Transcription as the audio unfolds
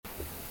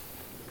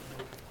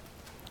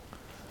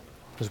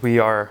As we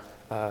are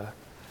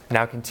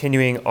now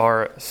continuing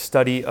our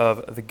study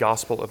of the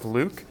Gospel of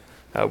Luke,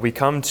 we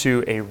come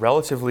to a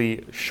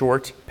relatively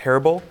short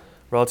parable,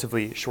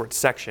 relatively short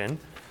section,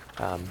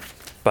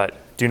 but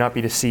do not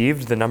be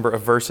deceived. The number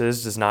of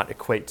verses does not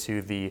equate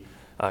to the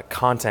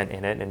content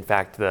in it. In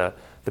fact, the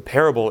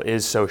parable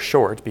is so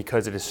short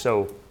because it is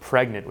so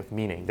pregnant with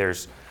meaning.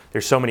 There's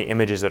so many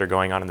images that are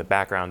going on in the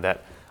background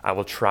that I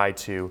will try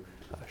to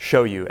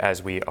show you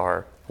as we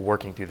are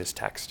working through this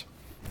text.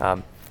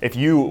 If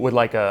you would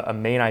like a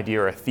main idea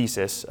or a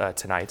thesis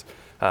tonight,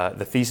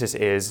 the thesis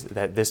is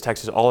that this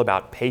text is all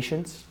about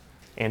patience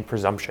and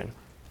presumption.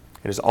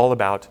 It is all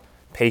about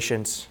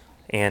patience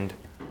and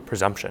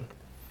presumption.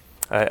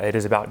 It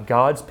is about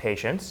God's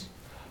patience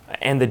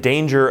and the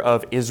danger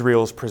of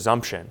Israel's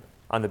presumption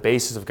on the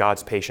basis of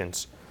God's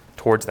patience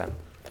towards them.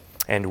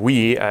 And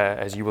we,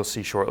 as you will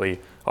see shortly,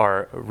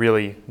 are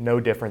really no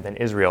different than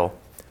Israel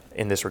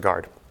in this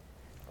regard.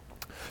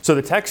 So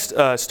the text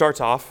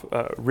starts off,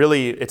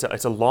 really, it's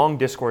a long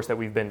discourse that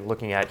we've been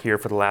looking at here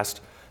for the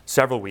last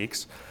several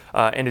weeks.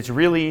 And it's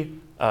really,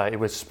 it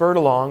was spurred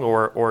along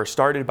or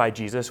started by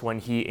Jesus when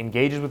he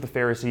engages with the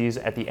Pharisees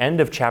at the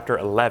end of chapter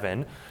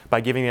 11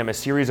 by giving them a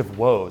series of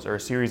woes or a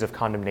series of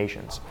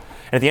condemnations.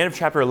 And at the end of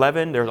chapter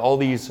 11, there's all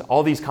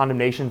these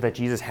condemnations that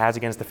Jesus has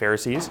against the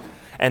Pharisees.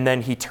 And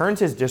then he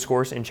turns his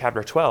discourse in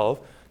chapter 12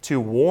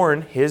 to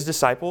warn his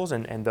disciples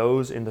and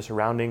those in the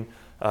surrounding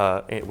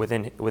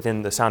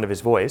within the sound of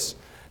his voice,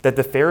 that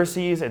the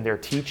Pharisees and their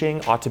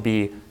teaching ought to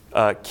be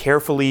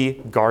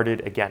carefully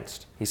guarded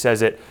against. He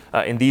says it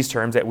in these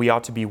terms, that we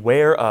ought to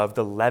beware of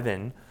the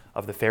leaven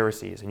of the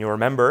Pharisees. And you'll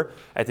remember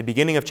at the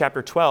beginning of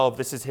chapter 12,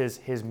 this is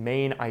his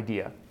main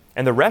idea.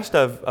 And the rest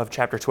of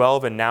chapter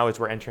 12, and now as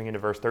we're entering into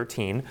verse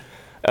 13,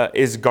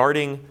 is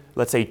guarding,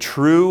 let's say,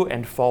 true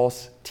and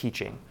false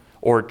teaching,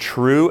 or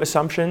true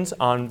assumptions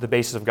on the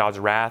basis of God's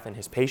wrath and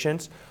his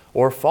patience,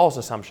 or false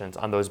assumptions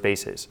on those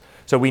bases.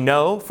 So we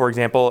know, for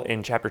example,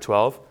 in chapter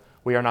 12,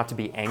 we are not to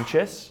be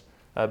anxious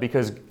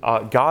because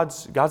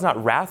God's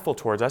not wrathful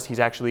towards us.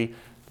 He's actually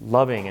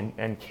loving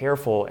and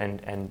careful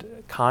and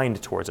kind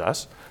towards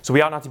us. So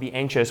we ought not to be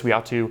anxious. We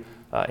ought to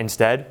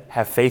instead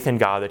have faith in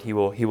God that he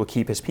will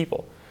keep his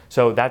people.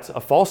 So that's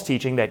a false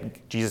teaching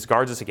that Jesus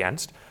guards us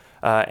against.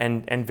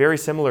 And very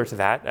similar to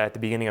that, at the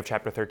beginning of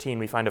chapter 13,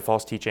 we find a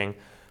false teaching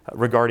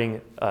regarding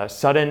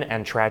sudden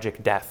and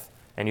tragic death.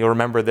 And you'll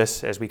remember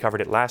this as we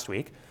covered it last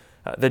week.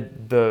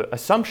 The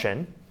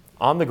assumption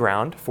on the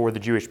ground for the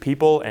Jewish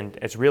people, and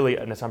it's really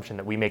an assumption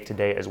that we make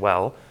today as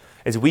well,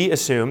 is we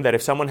assume that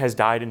if someone has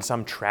died in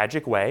some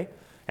tragic way,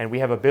 and we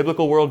have a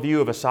biblical worldview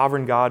of a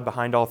sovereign God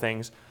behind all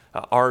things,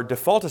 our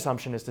default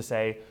assumption is to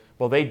say,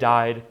 well, they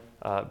died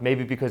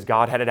maybe because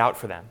God had it out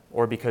for them,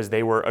 or because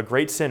they were a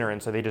great sinner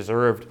and so they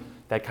deserved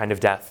that kind of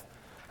death.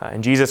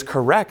 And Jesus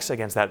corrects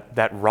against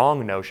that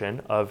wrong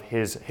notion of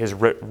his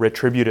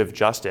retributive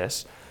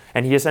justice.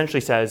 And he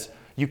essentially says,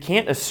 you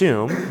can't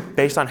assume,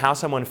 based on how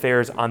someone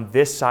fares on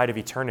this side of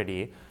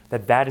eternity,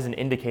 that is an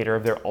indicator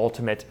of their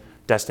ultimate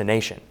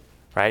destination.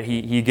 Right?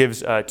 He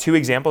gives two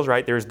examples.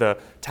 Right? There's the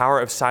Tower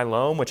of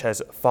Siloam, which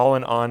has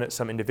fallen on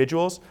some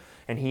individuals.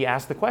 And he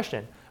asked the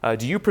question,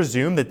 do you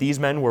presume that these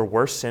men were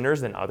worse sinners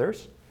than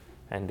others?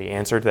 And the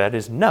answer to that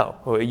is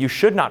no. You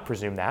should not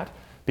presume that,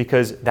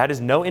 because that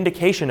is no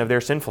indication of their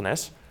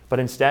sinfulness,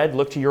 but instead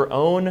look to your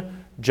own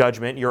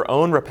judgment, your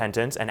own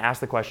repentance, and ask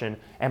the question,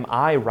 am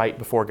I right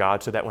before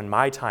God so that when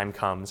my time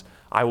comes,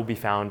 I will be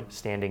found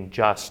standing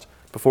just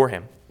before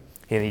him?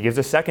 And he gives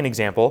a second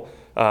example,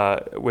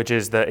 which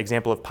is the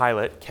example of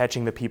Pilate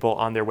catching the people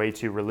on their way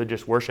to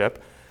religious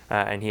worship.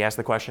 And he asks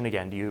the question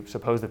again, do you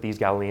suppose that these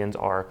Galileans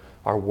are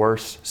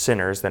worse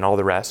sinners than all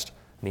the rest?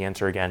 And the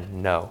answer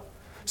again, no.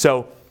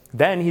 So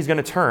then he's going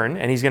to turn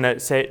and he's going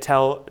to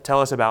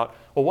tell us about,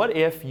 well, what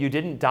if you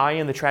didn't die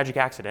in the tragic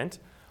accident?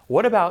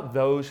 What about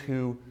those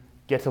who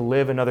get to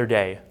live another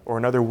day or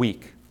another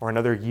week or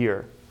another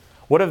year?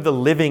 What of the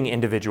living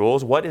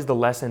individuals? What is the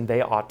lesson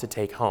they ought to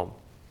take home?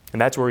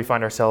 And that's where we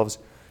find ourselves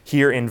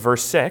here in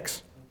verse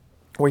 6,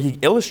 where he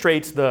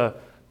illustrates the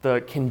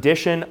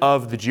condition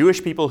of the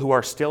Jewish people who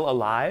are still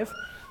alive,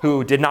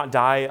 who did not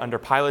die under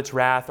Pilate's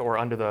wrath or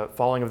under the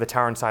falling of the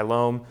Tower in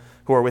Siloam,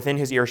 who are within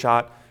his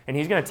earshot. And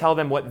he's going to tell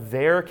them what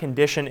their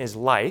condition is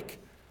like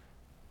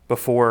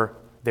before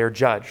their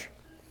judge.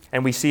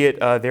 And we see it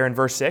there in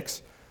verse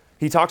 6.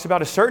 He talks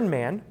about a certain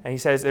man, and he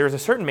says, there was a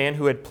certain man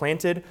who had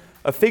planted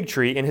a fig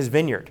tree in his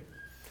vineyard.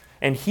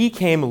 And he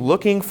came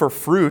looking for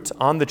fruit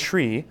on the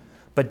tree,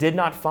 but did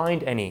not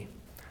find any.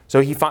 So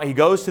he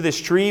goes to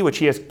this tree, which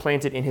he has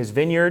planted in his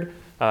vineyard.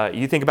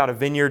 You think about a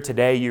vineyard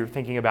today, you're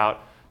thinking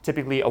about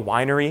typically a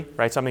winery,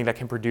 right? Something that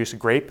can produce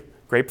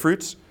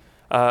grapefruits.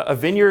 A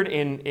vineyard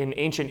in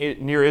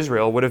ancient Near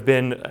Israel would have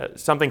been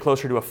something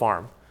closer to a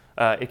farm.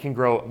 It can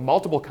grow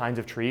multiple kinds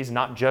of trees,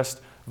 not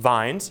just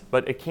vines,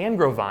 but it can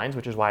grow vines,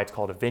 which is why it's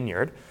called a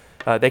vineyard.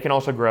 They can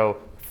also grow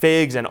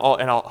figs and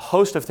a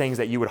host of things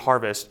that you would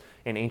harvest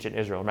in ancient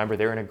Israel. Remember,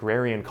 they're an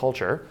agrarian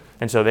culture,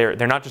 and so they're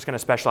not just going to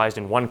specialize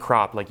in one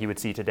crop like you would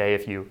see today.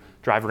 If you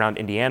drive around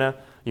Indiana,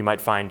 you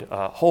might find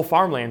whole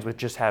farmlands which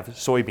just have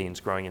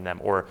soybeans growing in them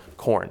or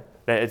corn.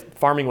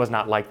 Farming was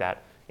not like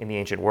that in the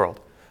ancient world.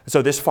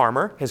 So this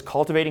farmer is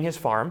cultivating his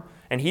farm,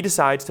 and he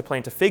decides to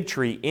plant a fig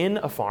tree in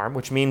a farm,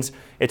 which means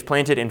it's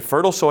planted in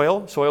fertile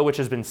soil which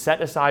has been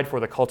set aside for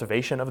the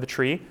cultivation of the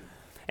tree.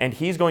 And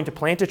he's going to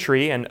plant a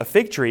tree, and a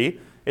fig tree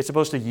is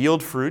supposed to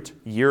yield fruit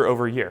year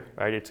over year,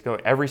 right?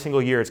 Every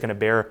single year it's going to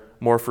bear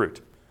more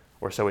fruit,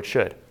 or so it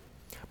should.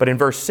 But in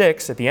verse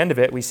 6, at the end of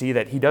it, we see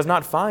that he does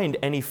not find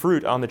any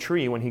fruit on the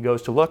tree when he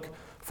goes to look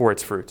for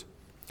its fruit.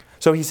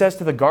 So he says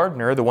to the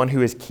gardener, the one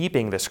who is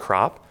keeping this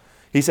crop,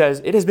 he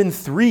says, "It has been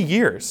 3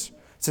 years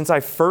since I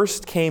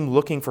first came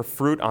looking for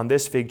fruit on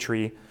this fig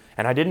tree,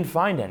 and I didn't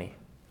find any."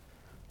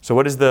 So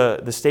what is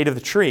the state of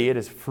the tree? It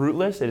is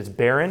fruitless, it is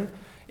barren,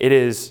 it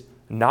is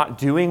not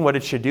doing what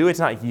it should do, it's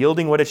not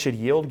yielding what it should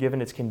yield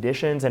given its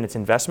conditions and its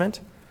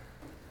investment.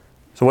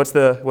 So what's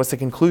the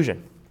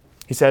conclusion?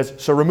 He says,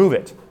 "So remove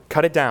it,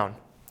 cut it down.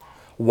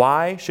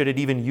 Why should it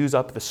even use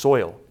up the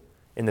soil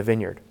in the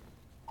vineyard?"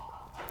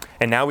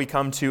 And now we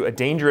come to a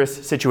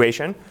dangerous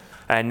situation.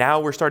 And now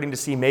we're starting to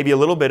see maybe a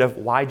little bit of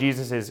why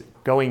Jesus is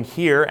going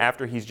here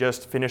after he's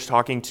just finished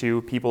talking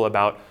to people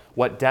about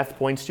what death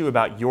points to,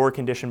 about your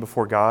condition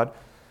before God.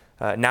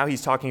 Now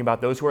he's talking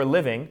about those who are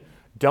living.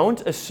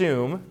 Don't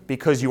assume,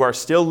 because you are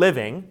still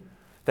living,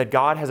 that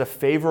God has a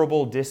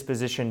favorable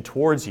disposition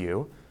towards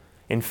you.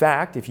 In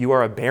fact, if you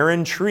are a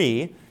barren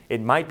tree,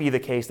 it might be the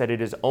case that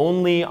it is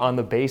only on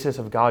the basis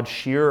of God's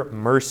sheer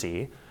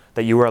mercy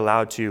that you are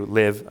allowed to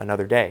live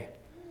another day.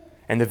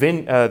 And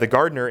the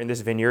gardener in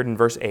this vineyard in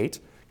verse 8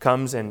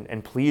 comes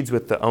and pleads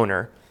with the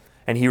owner,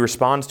 and he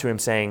responds to him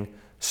saying,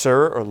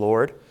 "Sir or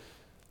Lord,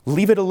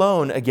 leave it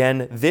alone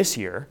again this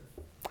year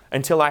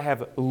until I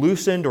have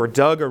loosened or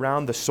dug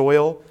around the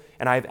soil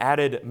and I've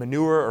added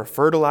manure or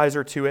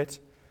fertilizer to it,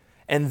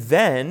 and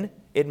then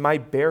it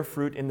might bear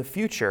fruit in the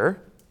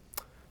future.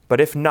 But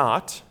if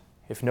not,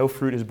 if no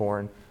fruit is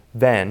born,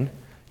 then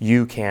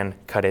you can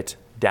cut it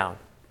down."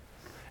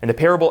 And the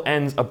parable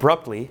ends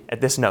abruptly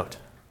at this note.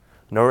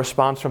 No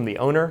response from the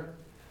owner.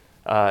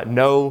 Go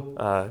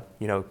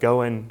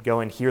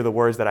and hear the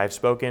words that I've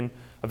spoken.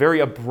 A very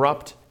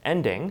abrupt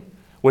ending,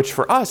 which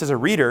for us as a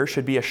reader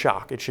should be a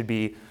shock. It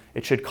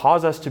should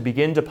cause us to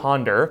begin to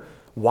ponder,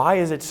 why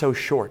is it so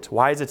short?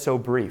 Why is it so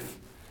brief?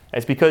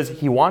 It's because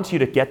he wants you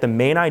to get the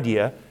main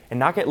idea and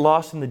not get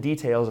lost in the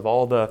details of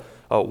all the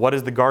what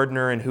is the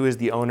gardener and who is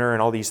the owner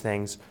and all these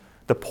things.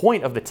 The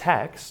point of the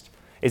text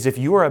is, if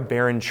you are a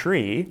barren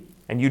tree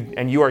and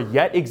you are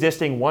yet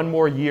existing one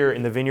more year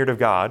in the vineyard of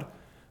God,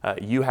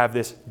 you have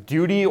this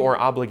duty or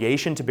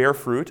obligation to bear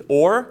fruit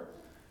or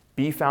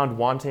be found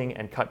wanting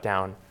and cut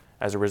down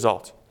as a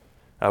result.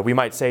 We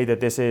might say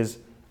that this is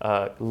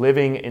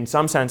living in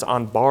some sense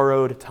on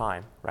borrowed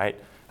time, right?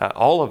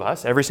 All of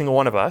us, every single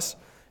one of us,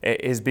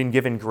 has been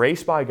given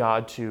grace by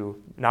God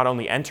to not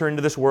only enter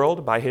into this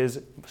world by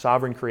his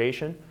sovereign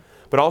creation,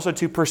 but also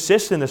to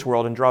persist in this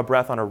world and draw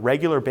breath on a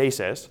regular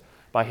basis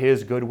by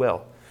his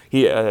goodwill.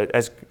 He,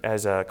 as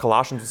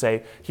Colossians would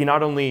say, he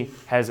not only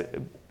has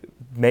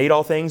made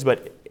all things,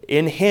 but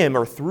in him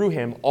or through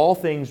him, all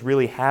things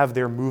really have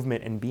their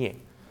movement and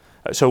being.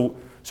 So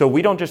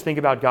we don't just think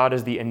about God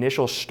as the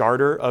initial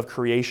starter of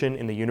creation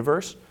in the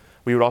universe.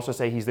 We would also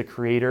say he's the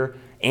creator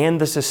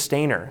and the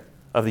sustainer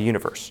of the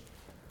universe.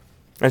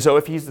 And so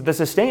if he's the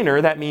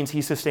sustainer, that means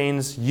he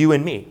sustains you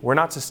and me. We're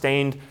not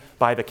sustained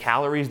by the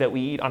calories that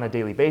we eat on a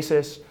daily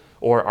basis,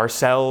 or our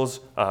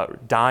cells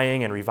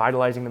dying and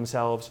revitalizing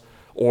themselves,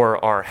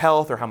 or our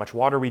health, or how much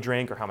water we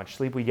drink, or how much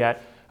sleep we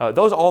get.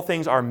 Those all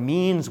things are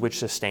means which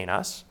sustain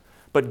us,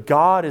 but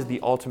God is the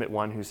ultimate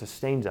one who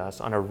sustains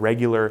us on a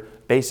regular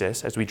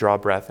basis as we draw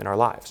breath in our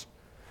lives.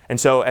 And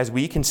so as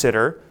we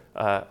consider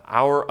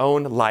our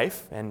own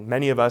life, and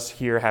many of us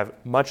here have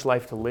much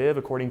life to live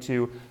according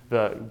to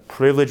the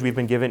privilege we've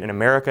been given in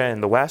America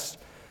and the West,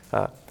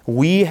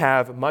 we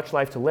have much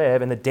life to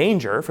live, and the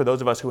danger for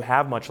those of us who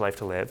have much life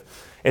to live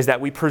is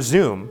that we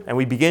presume and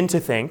we begin to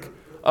think,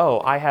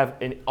 oh, I have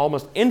an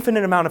almost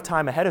infinite amount of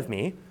time ahead of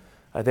me,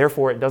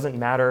 therefore it doesn't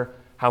matter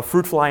how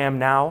fruitful I am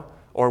now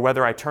or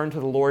whether I turn to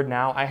the Lord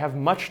now. I have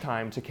much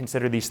time to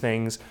consider these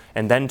things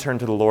and then turn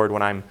to the Lord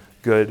when I'm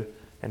good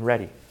and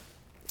ready.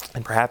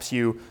 And perhaps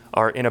you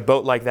are in a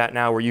boat like that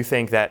now, where you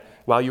think that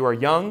while you are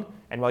young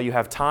and while you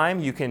have time,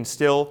 you can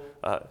still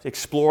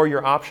explore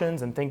your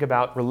options and think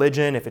about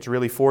religion, if it's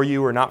really for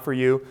you or not for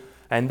you.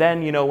 And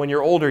then, when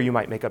you're older, you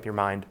might make up your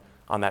mind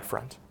on that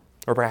front.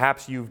 Or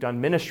perhaps you've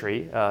done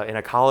ministry in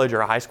a college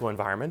or a high school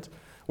environment,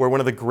 where one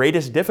of the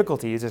greatest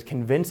difficulties is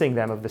convincing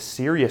them of the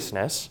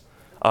seriousness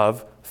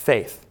of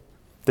faith.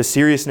 The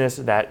seriousness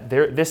that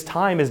this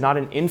time is not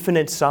an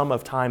infinite sum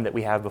of time that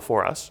we have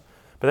before us.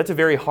 But that's a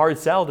very hard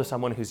sell to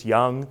someone who's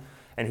young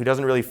and who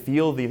doesn't really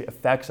feel the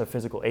effects of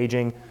physical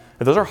aging.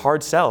 And those are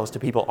hard sells to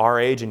people our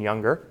age and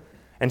younger.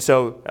 And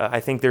so I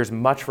think there's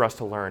much for us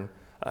to learn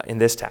in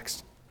this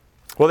text.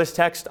 Well, this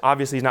text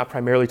obviously is not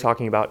primarily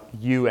talking about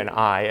you and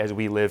I as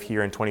we live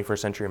here in 21st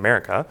century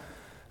America.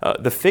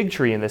 The fig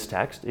tree in this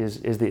text is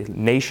the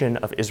nation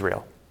of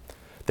Israel.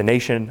 The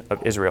nation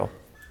of Israel.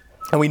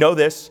 And we know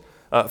this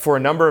for a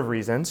number of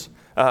reasons,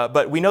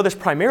 but we know this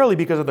primarily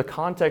because of the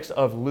context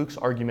of Luke's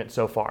argument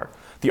so far.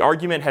 The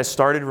argument has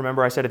started,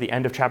 remember I said at the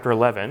end of chapter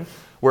 11,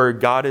 where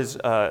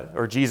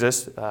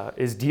Jesus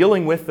is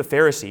dealing with the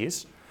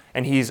Pharisees,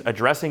 and he's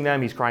addressing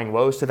them, he's crying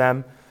woes to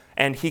them,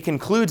 and he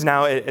concludes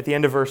now at the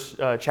end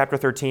of chapter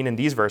 13 in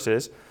these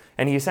verses,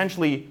 and he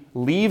essentially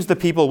leaves the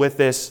people with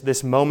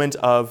this moment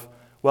of,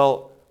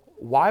 well,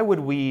 why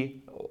would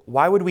we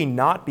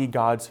not be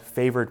God's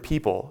favored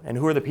people? And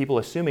who are the people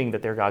assuming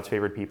that they're God's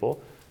favored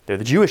people? They're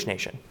the Jewish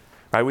nation.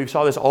 Right? We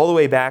saw this all the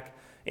way back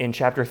in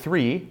chapter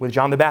 3 with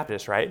John the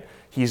Baptist, right?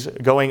 He's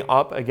going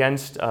up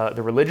against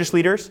the religious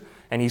leaders,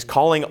 and he's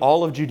calling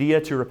all of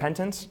Judea to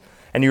repentance.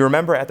 And you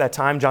remember at that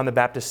time, John the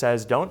Baptist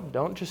says,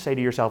 don't just say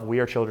to yourself, we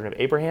are children of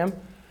Abraham,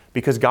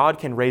 because God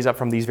can raise up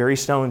from these very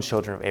stones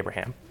children of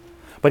Abraham.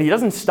 But he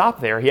doesn't stop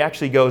there. He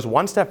actually goes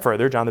one step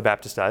further, John the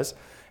Baptist does,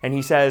 and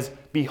he says,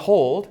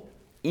 behold,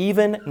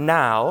 even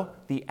now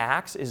the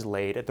axe is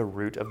laid at the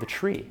root of the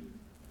tree.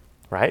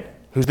 Right?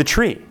 Who's the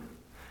tree?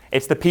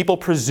 It's the people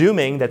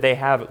presuming that they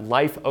have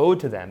life owed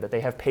to them, that they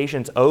have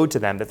patience owed to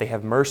them, that they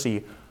have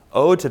mercy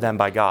owed to them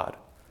by God.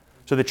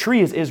 So the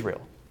tree is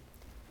Israel.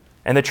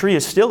 And the tree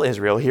is still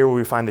Israel, here where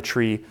we find the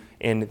tree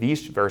in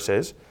these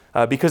verses,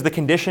 because the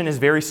condition is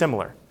very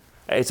similar.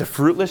 It's a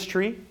fruitless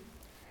tree.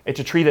 It's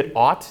a tree that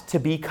ought to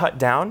be cut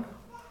down.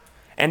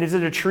 And it's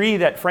a tree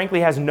that frankly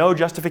has no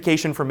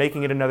justification for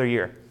making it another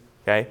year.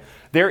 Okay?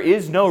 There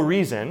is no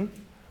reason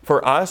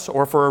for us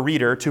or for a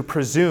reader to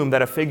presume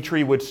that a fig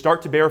tree would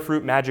start to bear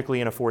fruit magically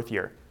in a fourth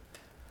year.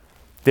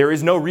 There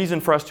is no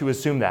reason for us to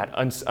assume that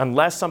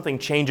unless something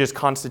changes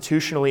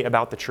constitutionally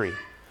about the tree.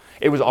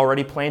 It was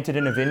already planted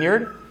in a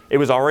vineyard. It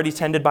was already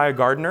tended by a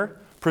gardener.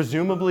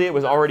 Presumably it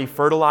was already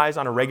fertilized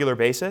on a regular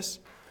basis.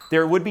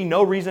 There would be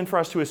no reason for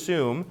us to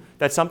assume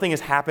that something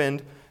has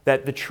happened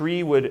that the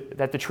tree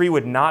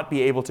would not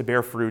be able to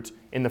bear fruit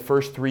in the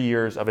first 3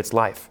 years of its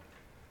life.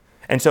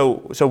 And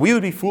so we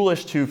would be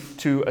foolish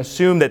to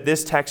assume that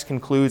this text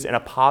concludes in a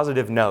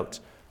positive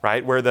note,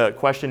 right? Where the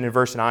question in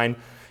verse 9,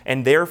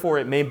 and therefore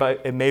it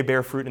may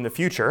bear fruit in the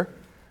future,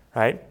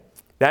 right?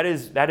 It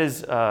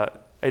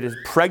is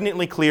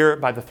pregnantly clear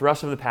by the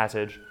thrust of the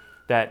passage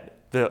that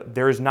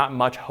there is not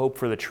much hope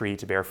for the tree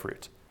to bear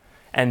fruit.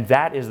 And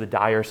that is the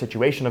dire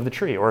situation of the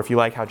tree. Or if you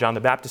like how John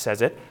the Baptist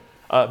says it,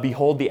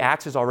 behold, the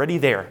axe is already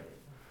there.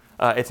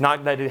 It's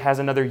not that it has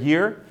another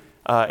year.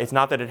 It's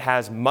not that it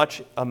has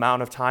much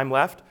amount of time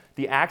left.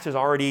 The axe is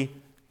already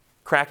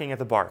cracking at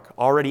the bark,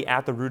 already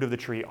at the root of the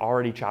tree,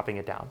 already chopping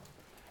it down.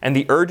 And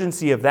the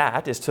urgency of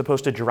that is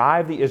supposed to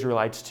drive the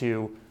Israelites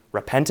to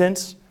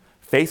repentance,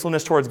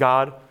 faithfulness towards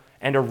God,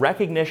 and a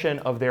recognition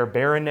of their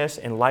barrenness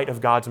in light of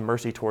God's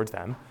mercy towards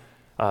them.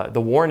 The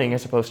warning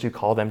is supposed to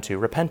call them to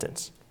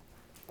repentance.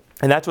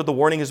 And that's what the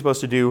warning is supposed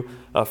to do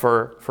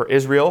for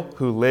Israel,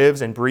 who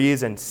lives and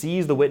breathes and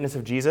sees the witness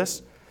of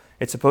Jesus.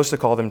 It's supposed to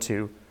call them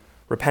to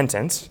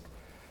repentance.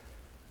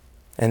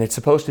 And it's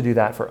supposed to do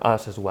that for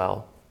us as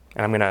well.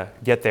 And I'm going to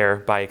get there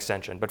by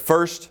extension. But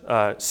first,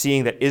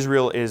 seeing that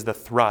Israel is the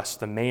thrust,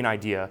 the main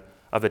idea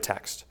of the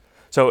text.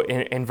 So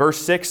in verse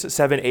 6,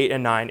 7, 8,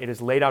 and 9, it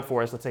is laid out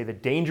for us, let's say, the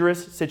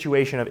dangerous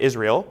situation of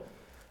Israel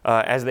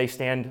as they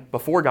stand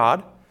before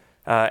God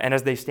and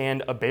as they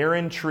stand a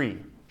barren tree,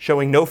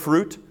 showing no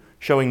fruit,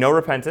 showing no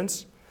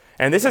repentance.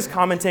 And this is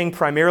commenting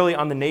primarily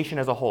on the nation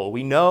as a whole.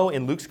 We know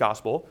in Luke's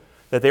gospel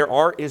that there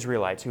are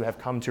Israelites who have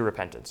come to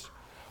repentance.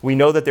 We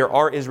know that there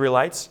are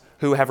Israelites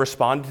who have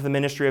responded to the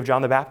ministry of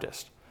John the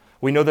Baptist.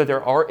 We know that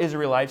there are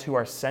Israelites who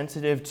are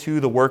sensitive to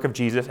the work of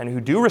Jesus and who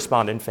do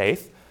respond in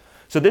faith.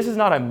 So this is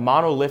not a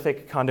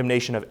monolithic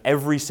condemnation of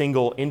every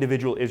single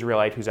individual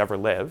Israelite who's ever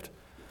lived.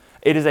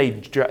 It is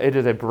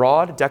a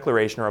broad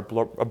declaration or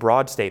a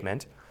broad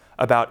statement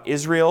about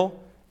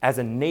Israel as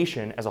a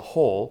nation, as a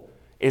whole,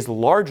 is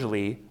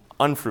largely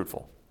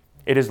unfruitful.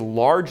 It is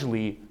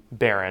largely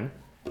barren,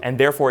 and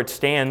therefore it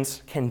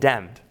stands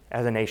condemned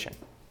as a nation.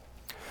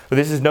 But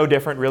this is no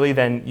different, really,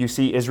 than you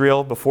see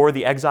Israel before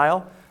the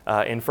exile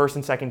in 1st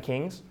and 2nd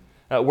Kings,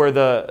 where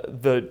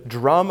the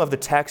drum of the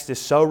text is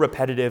so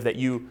repetitive that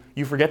you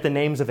forget the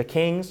names of the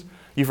kings,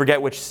 you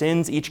forget which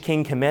sins each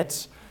king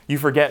commits, you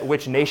forget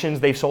which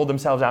nations they've sold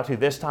themselves out to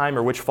this time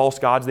or which false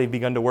gods they've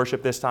begun to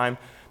worship this time,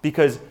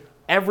 because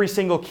every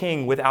single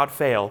king without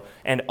fail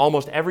and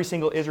almost every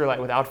single Israelite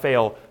without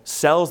fail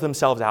sells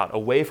themselves out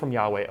away from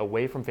Yahweh,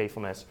 away from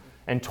faithfulness,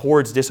 and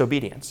towards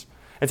disobedience.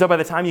 And so by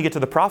the time you get to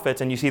the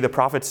prophets and you see the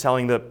prophets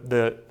telling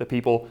the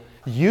people,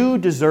 you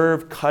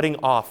deserve cutting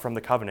off from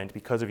the covenant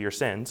because of your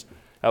sins,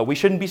 we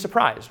shouldn't be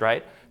surprised,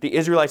 right? The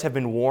Israelites have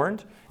been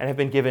warned and have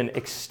been given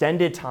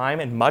extended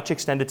time and much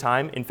extended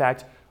time, in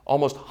fact,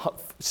 almost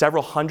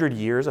several hundred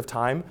years of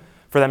time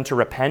for them to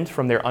repent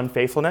from their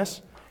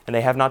unfaithfulness, and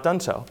they have not done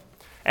so.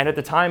 And at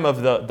the time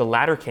of the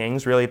latter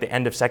kings, really at the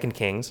end of 2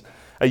 Kings,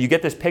 you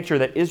get this picture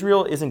that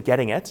Israel isn't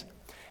getting it,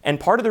 And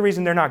part of the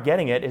reason they're not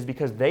getting it is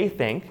because they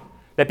think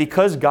that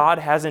because God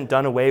hasn't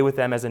done away with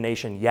them as a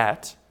nation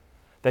yet,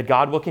 that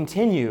God will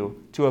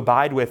continue to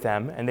abide with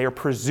them, and they are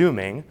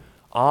presuming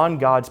on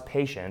God's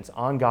patience,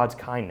 on God's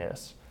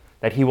kindness,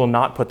 that he will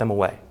not put them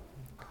away.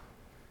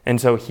 And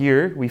so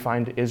here we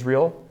find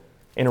Israel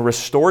in a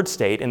restored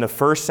state in the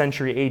 1st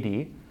century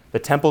AD. The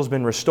temple's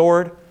been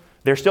restored.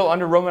 They're still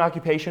under Roman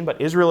occupation, but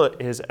Israel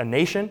is a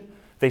nation.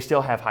 They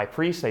still have high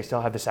priests. They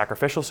still have the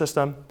sacrificial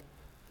system.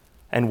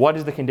 And what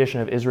is the condition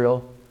of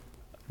Israel?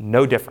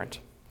 No different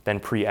than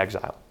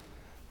pre-exile.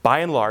 By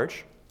and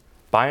large,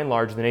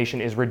 the nation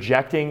is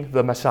rejecting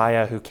the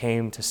Messiah who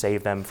came to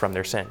save them from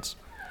their sins.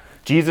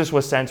 Jesus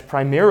was sent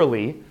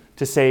primarily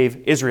to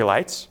save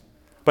Israelites,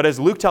 but as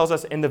Luke tells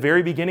us in the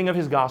very beginning of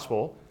his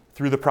gospel,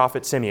 through the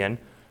prophet Simeon,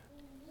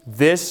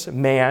 this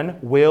man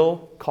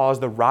will cause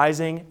the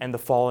rising and the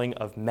falling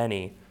of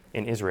many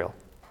in Israel.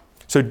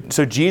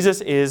 So Jesus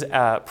is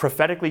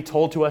prophetically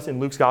told to us in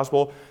Luke's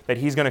gospel that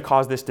he's going to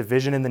cause this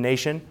division in the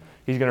nation.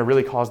 He's going to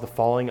really cause the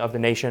falling of the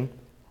nation.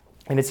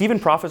 And it's even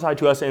prophesied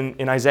to us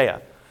in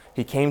Isaiah.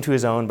 He came to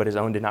his own, but his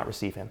own did not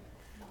receive him.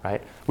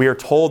 Right? We are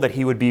told that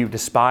he would be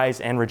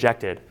despised and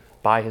rejected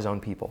by his own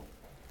people.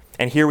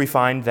 And here we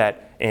find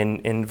that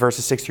in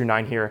verses 6 through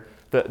 9 here,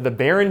 the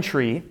barren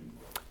tree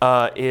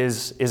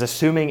is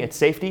assuming its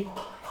safety,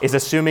 is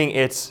assuming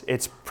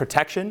its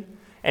protection,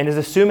 and is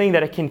assuming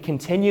that it can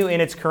continue in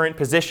its current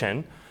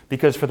position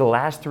because for the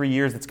last 3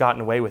 years it's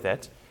gotten away with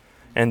it.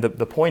 And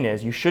the point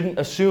is, you shouldn't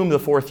assume the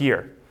 4th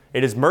year.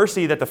 It is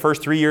mercy that the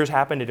first 3 years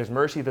happened. It is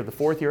mercy that the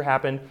 4th year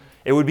happened.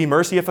 It would be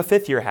mercy if a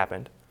 5th year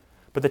happened.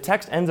 But the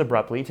text ends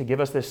abruptly to give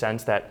us this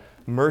sense that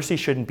mercy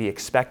shouldn't be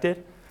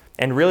expected.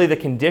 And really the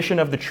condition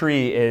of the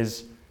tree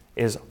is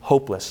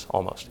hopeless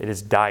almost. It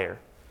is dire.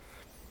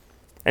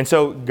 And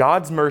so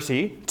God's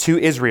mercy to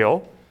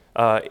Israel,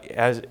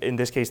 as in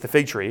this case the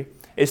fig tree,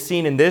 is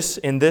seen in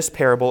this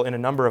parable in a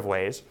number of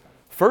ways.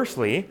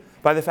 Firstly,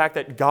 by the fact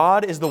that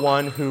God is the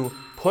one who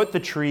put the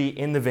tree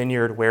in the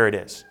vineyard where it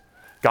is.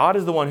 God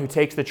is the one who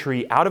takes the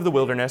tree out of the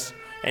wilderness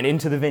and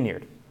into the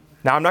vineyard.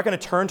 Now, I'm not going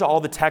to turn to all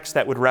the texts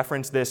that would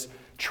reference this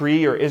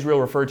tree or Israel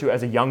referred to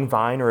as a young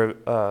vine or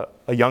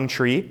a young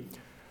tree.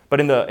 But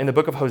in the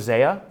book of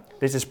Hosea,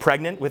 this is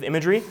pregnant with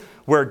imagery,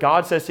 where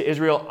God says to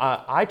Israel,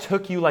 I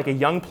took you like a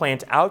young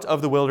plant out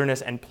of the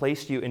wilderness and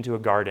placed you into a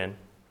garden.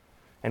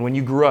 And when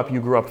you grew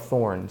up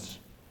thorns,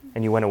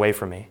 and you went away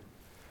from me.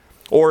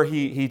 Or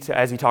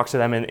as he talks to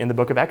them in the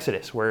book of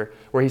Exodus, where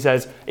he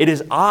says, it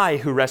is I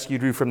who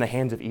rescued you from the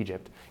hands of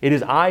Egypt. It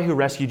is I who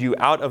rescued you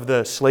out of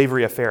the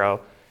slavery of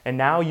Pharaoh. And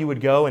now you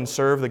would go and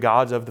serve the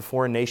gods of the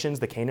foreign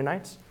nations, the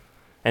Canaanites.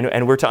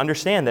 And we're to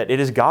understand that it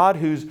is God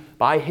who's,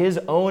 by his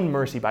own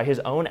mercy, by his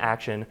own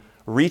action,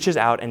 reaches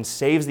out and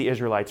saves the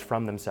Israelites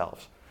from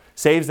themselves,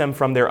 saves them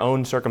from their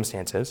own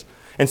circumstances.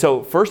 And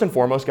so, first and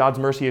foremost, God's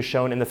mercy is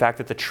shown in the fact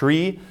that the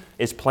tree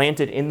is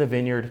planted in the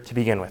vineyard to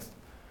begin with.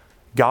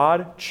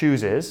 God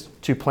chooses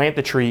to plant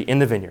the tree in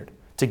the vineyard,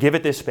 to give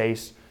it this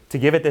space, to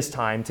give it this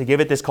time, to give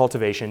it this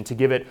cultivation, to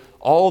give it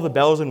all the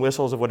bells and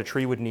whistles of what a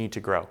tree would need to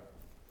grow.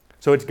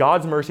 So it's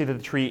God's mercy that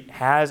the tree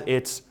has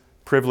its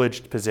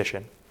privileged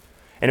position.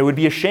 And it would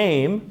be a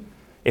shame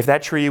if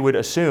that tree would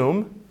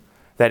assume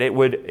that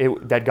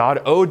that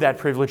God owed that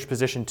privileged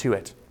position to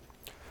it.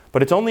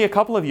 But it's only a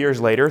couple of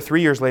years later,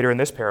 3 years later in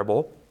this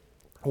parable,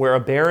 where a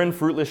barren,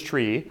 fruitless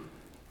tree,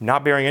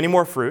 not bearing any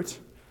more fruit,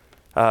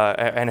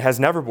 and has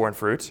never borne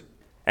fruit,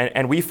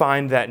 and we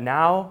find that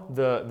now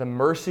the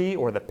mercy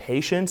or the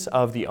patience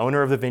of the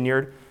owner of the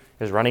vineyard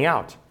is running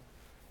out.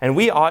 And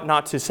we ought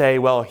not to say,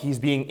 well, he's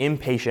being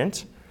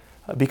impatient,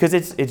 because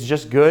it's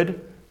just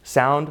good,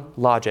 sound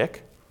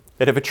logic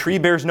that if a tree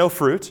bears no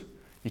fruit,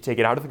 you take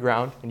it out of the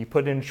ground and you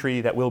put it in a tree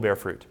that will bear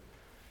fruit.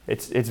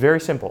 It's very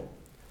simple.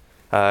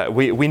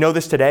 We know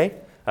this today.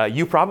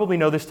 You probably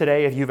know this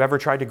today if you've ever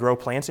tried to grow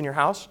plants in your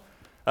house.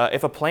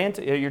 If a plant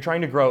you're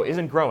trying to grow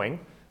isn't growing,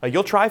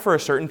 you'll try for a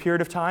certain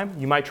period of time.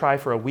 You might try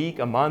for a week,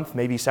 a month,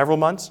 maybe several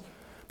months.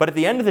 But at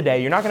the end of the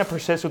day, you're not going to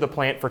persist with a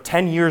plant for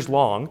 10 years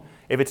long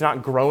if it's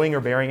not growing or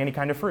bearing any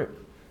kind of fruit,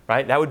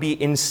 right? That would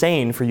be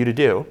insane for you to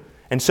do.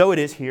 And so it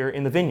is here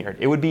in the vineyard.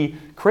 It would be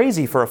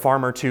crazy for a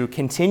farmer to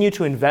continue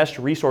to invest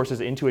resources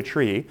into a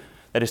tree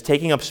that is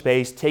taking up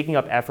space, taking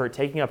up effort,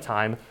 taking up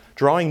time,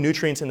 drawing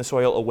nutrients in the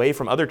soil away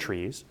from other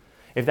trees,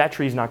 if that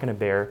tree is not going to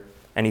bear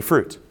any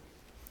fruit.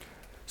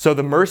 So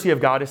the mercy of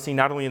God is seen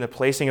not only in the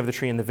placing of the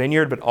tree in the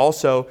vineyard, but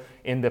also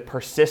in the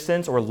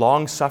persistence or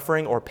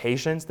long-suffering or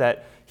patience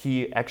that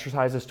he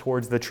exercises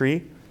towards the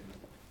tree.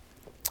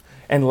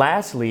 And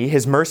lastly,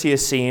 his mercy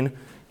is seen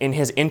in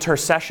his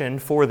intercession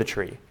for the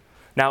tree.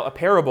 Now, a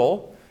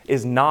parable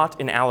is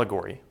not an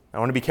allegory. I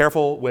want to be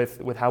careful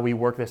with how we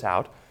work this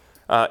out.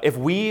 If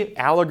we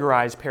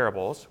allegorize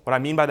parables, what I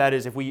mean by that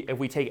is if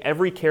we take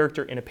every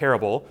character in a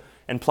parable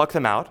and pluck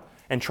them out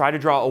and try to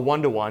draw a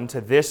one-to-one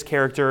to this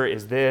character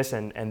is this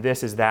and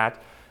this is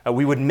that,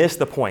 we would miss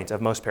the point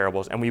of most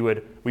parables and we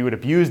would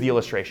abuse the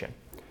illustration.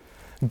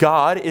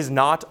 God is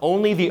not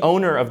only the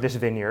owner of this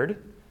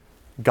vineyard,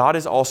 God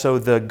is also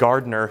the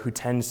gardener who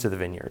tends to the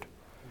vineyard.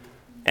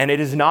 And it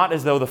is not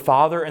as though the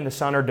Father and the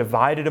Son are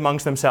divided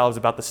amongst themselves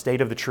about the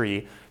state of the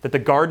tree, that the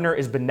gardener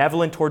is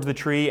benevolent towards the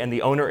tree and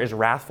the owner is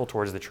wrathful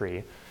towards the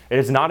tree. It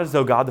is not as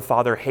though God the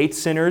Father hates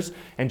sinners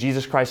and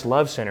Jesus Christ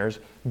loves sinners.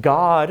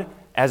 God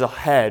as a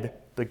head,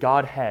 the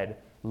Godhead,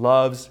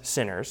 loves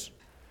sinners.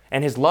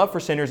 And his love for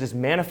sinners is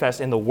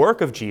manifest in the work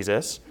of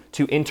Jesus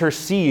to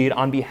intercede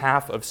on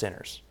behalf of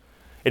sinners.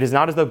 It is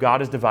not as though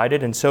God is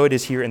divided, and so it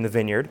is here in the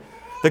vineyard.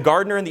 The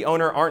gardener and the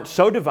owner aren't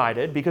so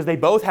divided because they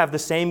both have the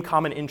same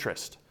common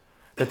interest,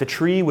 that the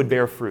tree would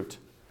bear fruit.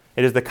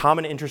 It is the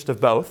common interest of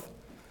both.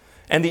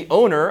 And the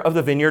owner of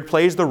the vineyard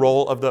plays the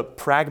role of the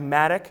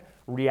pragmatic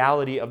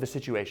reality of the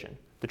situation.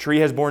 The tree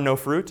has borne no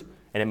fruit,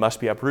 and it must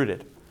be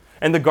uprooted.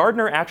 And the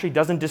gardener actually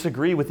doesn't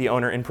disagree with the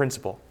owner in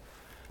principle.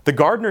 The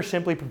gardener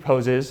simply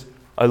proposes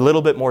a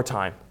little bit more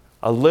time,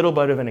 a little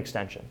bit of an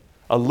extension,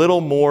 a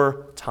little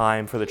more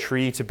time for the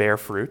tree to bear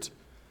fruit.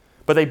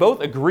 But they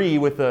both agree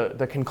with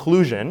the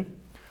conclusion,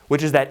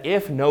 which is that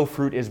if no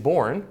fruit is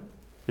born,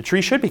 the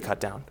tree should be cut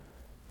down.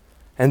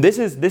 And this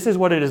is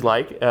what it is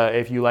like,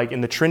 if you like, in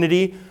the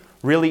Trinity,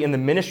 really in the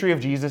ministry of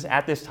Jesus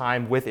at this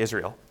time with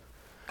Israel,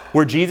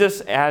 where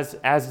Jesus,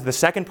 as the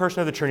second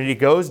person of the Trinity,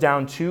 goes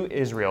down to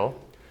Israel,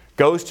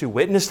 goes to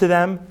witness to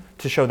them,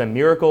 to show them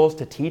miracles,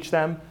 to teach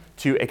them,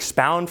 to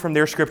expound from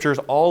their scriptures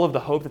all of the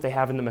hope that they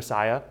have in the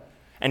Messiah,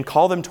 and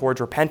call them towards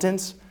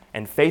repentance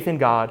and faith in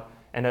God,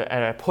 and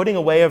a putting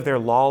away of their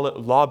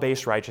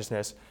law-based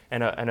righteousness,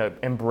 and an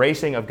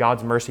embracing of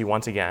God's mercy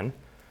once again.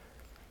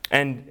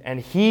 And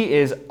he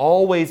is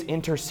always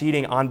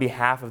interceding on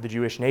behalf of the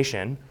Jewish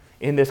nation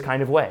in this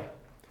kind of way.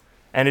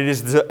 And it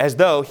is as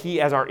though he,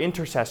 as our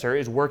intercessor,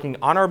 is working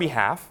on our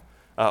behalf,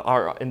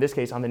 in this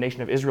case, on the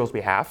nation of Israel's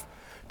behalf,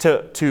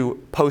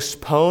 to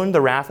postpone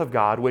the wrath of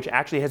God, which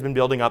actually has been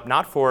building up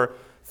not for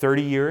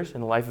 30 years in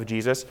the life of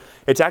Jesus.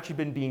 It's actually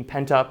been being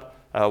pent up,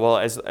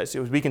 as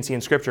we can see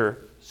in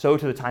Scripture, so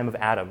to the time of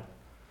Adam.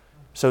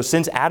 So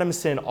since Adam's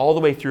sin all the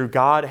way through,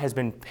 God has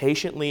been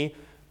patiently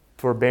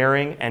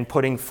forbearing and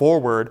putting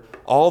forward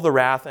all the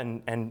wrath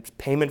and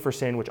payment for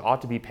sin which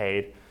ought to be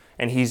paid.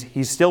 And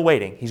he's still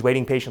waiting. He's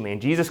waiting patiently.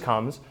 And Jesus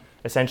comes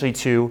essentially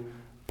to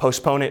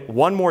postpone it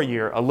one more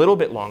year, a little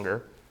bit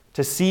longer,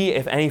 to see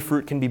if any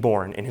fruit can be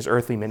born in his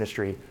earthly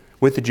ministry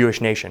with the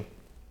Jewish nation.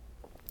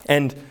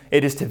 And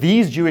it is to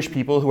these Jewish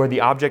people who are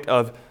the object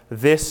of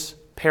this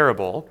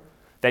parable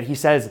that he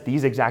says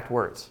these exact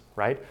words,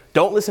 right?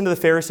 Don't listen to the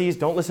Pharisees.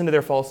 Don't listen to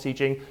their false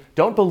teaching.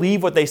 Don't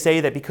believe what they say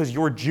that because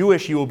you're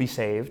Jewish you will be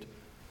saved.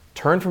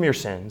 Turn from your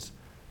sins,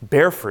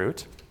 bear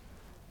fruit,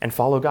 and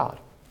follow God.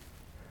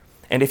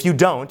 And if you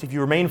don't, if you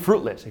remain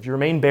fruitless, if you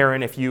remain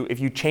barren, if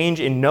you change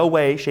in no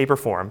way, shape, or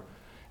form,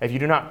 if you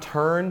do not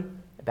turn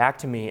back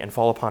to me and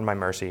fall upon my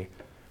mercy,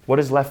 what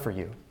is left for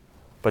you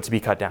but to be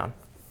cut down?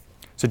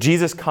 So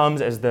Jesus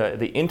comes as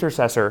the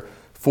intercessor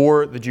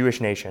for the Jewish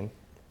nation.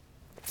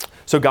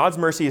 So God's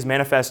mercy is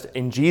manifest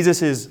in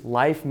Jesus'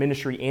 life,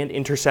 ministry, and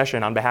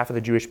intercession on behalf of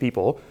the Jewish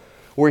people,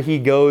 where he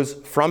goes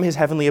from his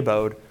heavenly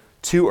abode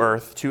to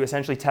earth to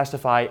essentially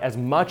testify as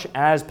much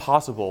as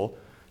possible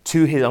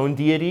to his own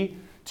deity,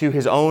 to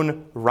his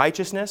own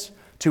righteousness,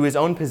 to his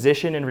own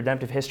position in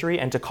redemptive history,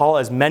 and to call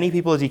as many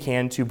people as he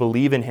can to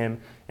believe in him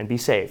and be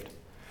saved.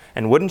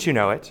 And wouldn't you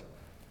know it,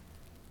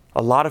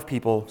 a lot of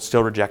people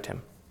still reject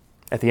him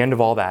at the end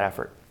of all that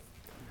effort.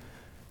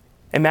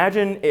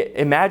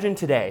 Imagine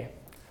today,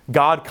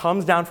 God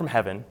comes down from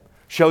heaven,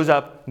 shows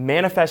up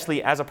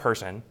manifestly as a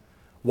person,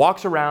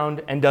 walks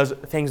around and does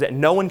things that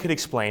no one could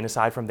explain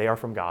aside from they are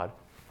from God.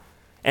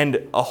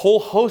 And a whole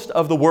host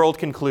of the world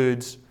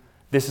concludes,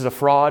 this is a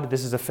fraud,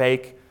 this is a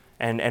fake,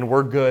 and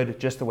we're good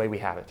just the way we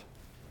have it.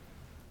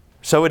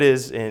 So it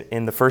is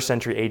in the first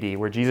century AD,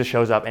 where Jesus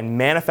shows up and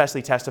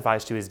manifestly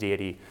testifies to his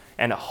deity,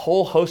 and a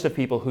whole host of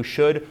people who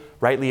should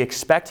rightly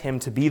expect him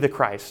to be the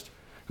Christ,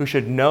 who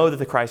should know that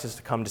the Christ is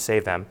to come to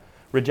save them,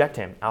 reject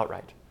him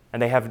outright.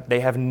 And they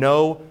have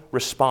no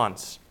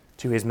response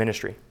to his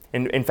ministry.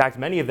 In fact,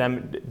 many of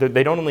them,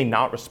 they don't only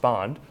not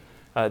respond,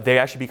 they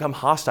actually become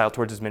hostile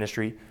towards his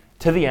ministry,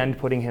 to the end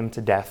putting him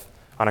to death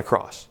on a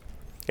cross.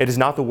 It is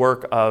not the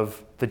work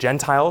of the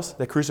Gentiles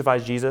that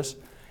crucifies Jesus.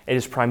 It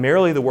is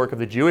primarily the work of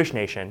the Jewish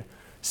nation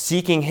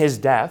seeking his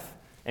death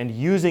and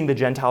using the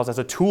Gentiles as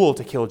a tool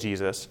to kill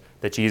Jesus,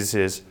 that Jesus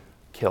is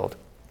killed.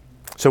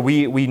 So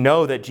we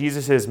know that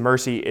Jesus'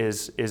 mercy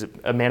is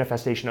a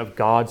manifestation of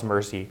God's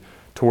mercy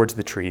towards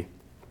the tree.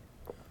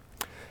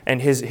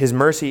 And his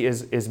mercy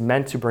is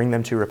meant to bring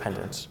them to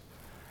repentance.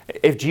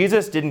 If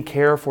Jesus didn't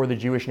care for the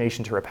Jewish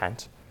nation to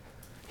repent,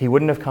 he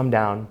wouldn't have come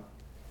down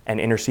and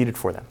interceded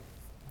for them.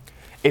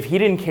 If he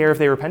didn't care if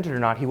they repented or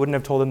not, he wouldn't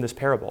have told them this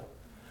parable.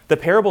 The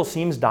parable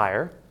seems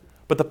dire,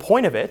 but the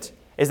point of it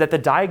is that the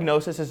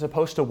diagnosis is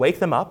supposed to wake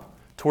them up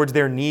towards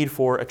their need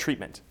for a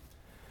treatment.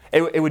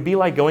 It would be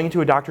like going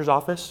into a doctor's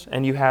office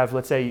and you have,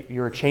 let's say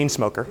you're a chain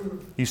smoker,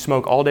 you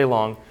smoke all day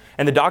long,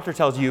 and the doctor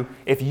tells you,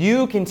 if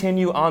you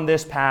continue on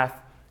this path,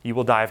 you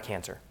will die of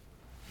cancer.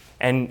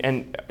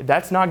 And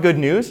that's not good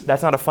news,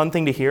 that's not a fun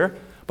thing to hear,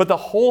 But the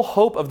whole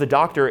hope of the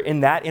doctor in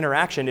that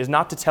interaction is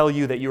not to tell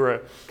you that you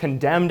are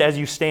condemned as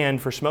you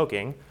stand for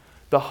smoking.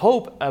 The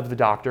hope of the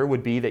doctor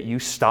would be that you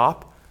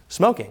stop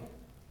smoking.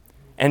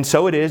 And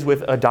so it is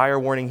with a dire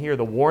warning here.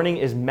 The warning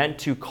is meant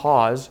to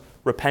cause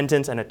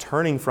repentance and a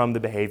turning from the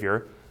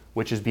behavior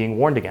which is being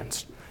warned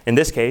against. In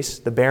this case,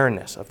 the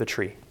barrenness of the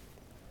tree.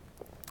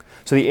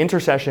 So the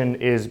intercession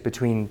is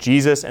between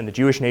Jesus and the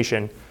Jewish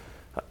nation,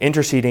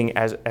 interceding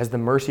as the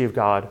mercy of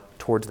God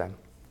towards them.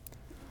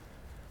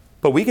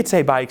 But we could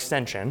say by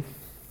extension,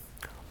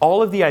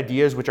 all of the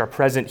ideas which are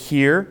present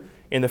here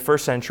in the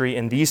first century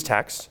in these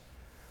texts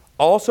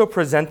also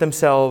present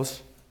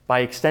themselves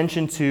by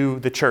extension to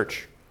the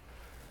church.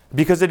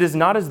 Because it is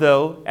not as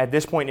though at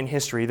this point in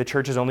history the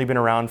church has only been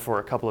around for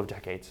a couple of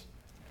decades.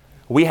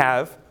 We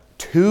have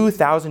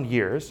 2,000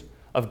 years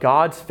of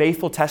God's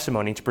faithful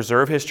testimony to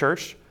preserve his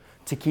church,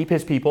 to keep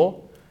his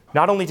people,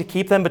 not only to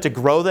keep them, but to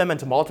grow them and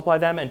to multiply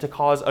them and to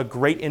cause a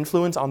great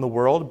influence on the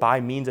world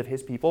by means of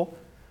his people.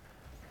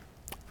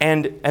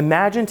 And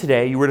imagine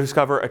today you were to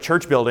discover a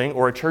church building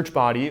or a church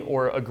body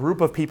or a group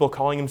of people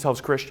calling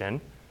themselves Christian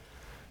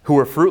who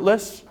were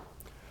fruitless,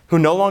 who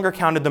no longer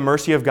counted the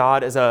mercy of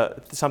God as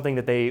something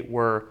that they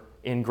were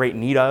in great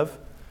need of,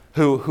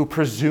 who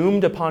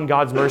presumed upon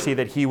God's mercy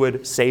that he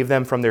would save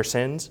them from their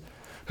sins,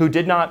 who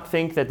did not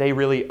think that they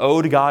really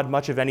owed God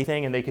much of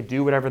anything and they could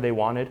do whatever they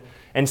wanted,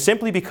 and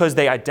simply because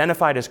they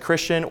identified as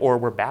Christian or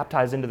were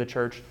baptized into the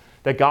church,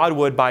 that God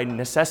would by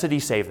necessity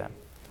save them.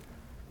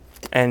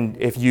 And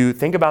if you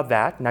think about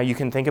that, now you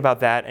can think about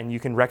that and you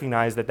can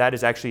recognize that that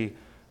is actually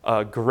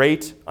a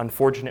great,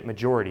 unfortunate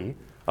majority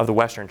of the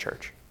Western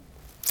church.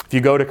 If you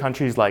go to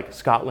countries like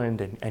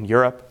Scotland and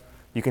Europe,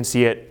 you can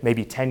see it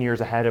maybe 10 years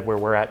ahead of where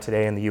we're at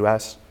today in the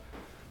U.S.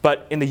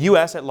 But in the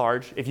U.S. at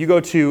large, if you go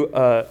to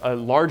a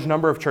large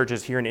number of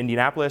churches here in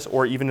Indianapolis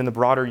or even in the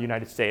broader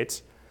United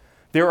States,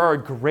 there are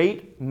a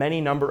great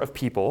many number of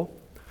people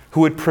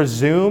who would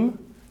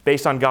presume,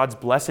 based on God's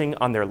blessing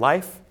on their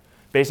life,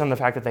 based on the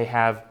fact that they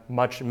have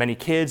many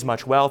kids,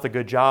 much wealth, a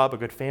good job, a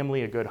good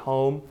family, a good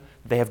home,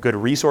 they have good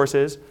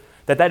resources,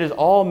 that is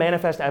all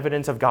manifest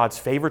evidence of God's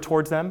favor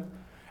towards them,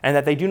 and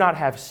that they do not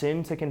have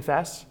sin to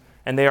confess,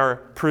 and they are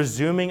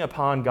presuming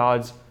upon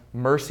God's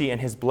mercy and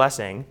his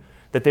blessing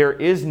that there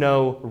is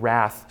no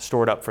wrath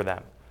stored up for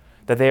them,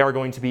 that they are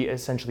going to be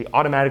essentially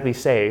automatically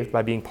saved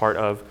by being part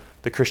of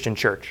the Christian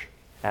church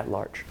at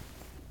large.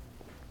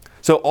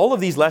 So all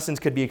of these lessons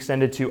could be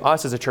extended to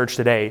us as a church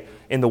today,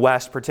 in the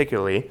West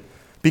particularly,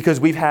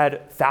 because we've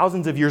had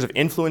thousands of years of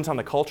influence on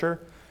the culture,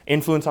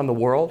 influence on the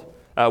world.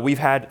 We've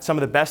had some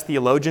of the best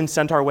theologians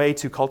sent our way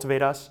to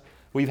cultivate us.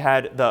 We've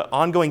had the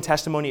ongoing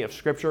testimony of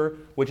Scripture,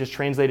 which is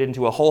translated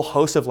into a whole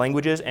host of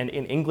languages and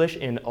in English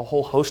in a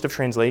whole host of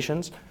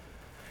translations.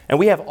 And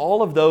we have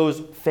all of those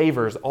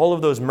favors, all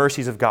of those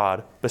mercies of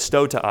God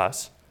bestowed to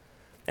us.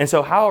 And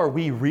so how are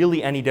we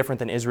really any different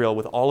than Israel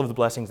with all of the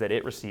blessings that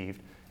it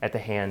received at the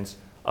hands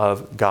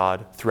of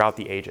God throughout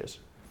the ages?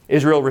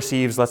 Israel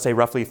receives, let's say,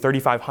 roughly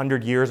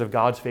 3,500 years of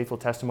God's faithful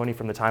testimony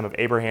from the time of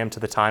Abraham to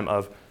the time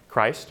of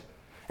Christ.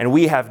 And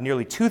we have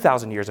nearly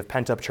 2,000 years of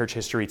pent-up church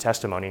history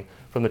testimony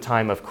from the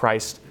time of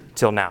Christ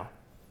till now.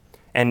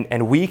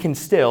 And we can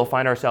still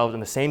find ourselves in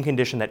the same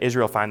condition that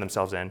Israel find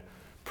themselves in,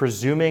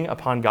 presuming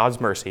upon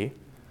God's mercy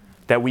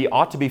that we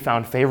ought to be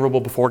found favorable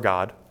before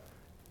God.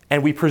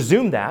 And we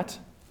presume that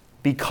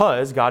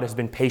because God has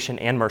been patient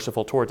and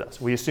merciful towards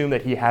us. We assume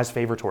that he has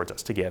favor towards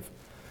us to give.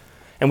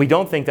 And we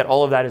don't think that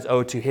all of that is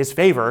owed to his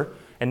favor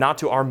and not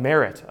to our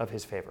merit of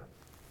his favor.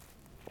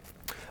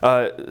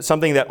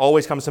 Something that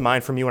always comes to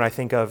mind for me when I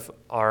think of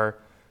our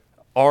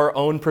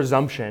own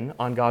presumption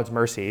on God's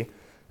mercy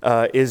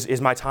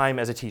is my time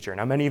as a teacher.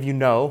 Now, many of you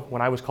know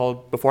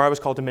before I was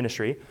called to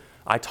ministry,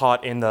 I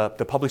taught in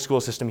the public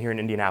school system here in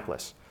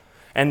Indianapolis.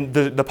 And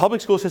the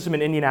public school system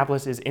in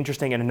Indianapolis is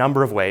interesting in a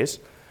number of ways.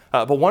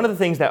 But one of the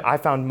things that I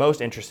found most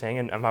interesting,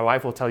 and my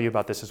wife will tell you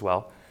about this as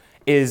well,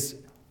 is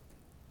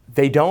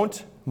they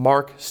don't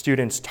mark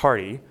students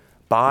tardy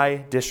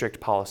by district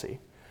policy,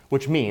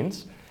 which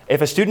means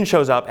if a student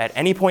shows up at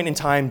any point in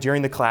time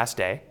during the class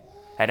day,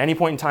 at any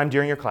point in time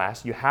during your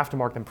class, you have to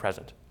mark them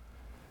present.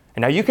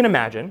 And now you can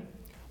imagine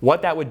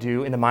what that would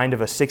do in the mind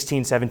of a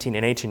 16, 17,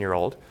 and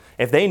 18-year-old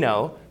if they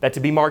know that to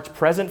be marked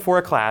present for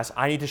a class,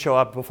 I need to show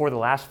up before the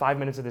last 5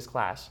 minutes of this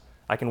class.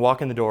 I can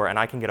walk in the door and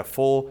I can get a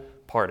full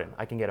pardon.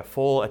 I can get a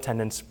full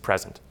attendance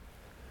present.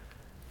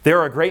 There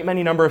are a great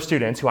many number of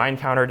students who I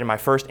encountered in my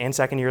first and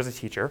second year as a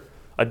teacher,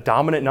 a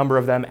dominant number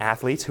of them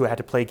athletes who had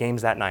to play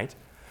games that night,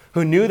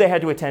 who knew they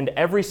had to attend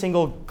every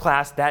single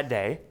class that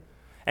day,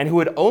 and who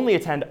would only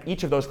attend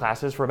each of those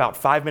classes for about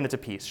 5 minutes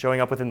apiece, showing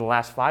up within the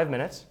last 5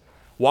 minutes,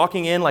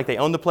 walking in like they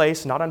own the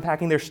place, not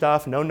unpacking their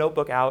stuff, no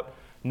notebook out,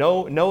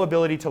 no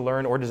ability to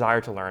learn or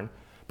desire to learn,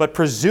 but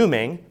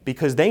presuming,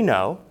 because they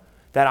know,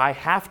 that I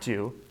have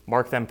to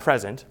mark them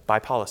present by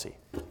policy.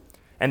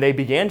 And they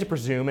began to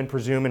presume and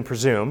presume and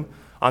presume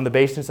on the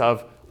basis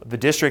of the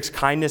district's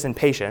kindness and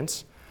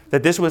patience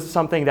that this was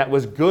something that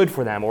was good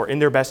for them or in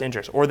their best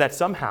interest, or that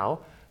somehow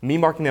me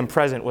marking them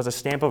present was a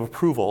stamp of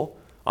approval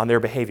on their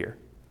behavior.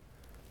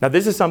 Now,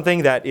 this is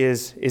something that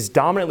is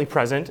dominantly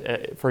present,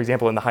 for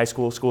example, in the high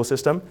school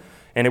system,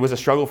 and it was a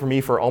struggle for me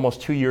for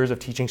almost 2 years of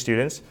teaching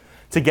students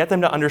to get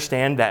them to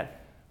understand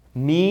that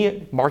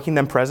me marking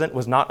them present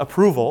was not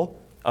approval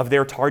of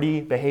their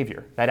tardy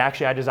behavior. That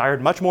actually I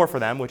desired much more for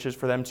them, which is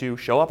for them to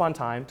show up on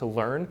time, to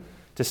learn,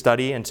 to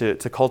study, and to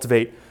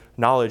cultivate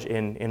knowledge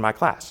in my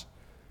class.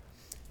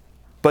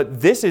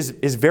 But this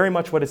is very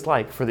much what it's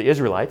like for the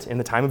Israelites in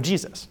the time of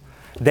Jesus.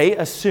 They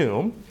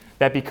assume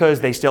that because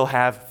they still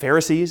have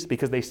Pharisees,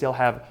 because they still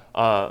have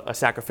a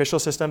sacrificial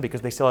system,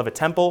 because they still have a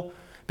temple,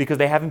 because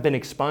they haven't been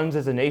expunged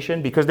as a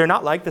nation, because they're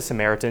not like the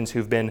Samaritans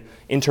who've been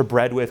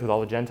interbred with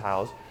all the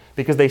Gentiles,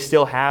 because they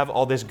still have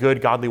all this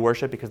good godly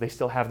worship, because they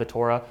still have the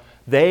Torah.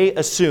 They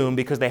assume,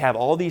 because they have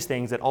all these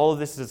things, that all of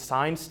this is a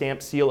signed,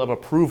 stamped seal of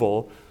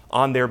approval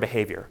on their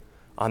behavior,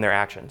 on their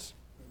actions.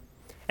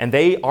 And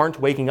they aren't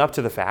waking up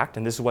to the fact,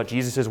 and this is what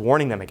Jesus is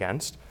warning them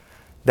against,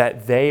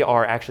 that they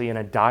are actually in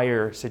a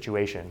dire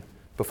situation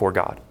before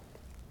God.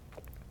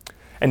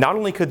 And not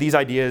only could these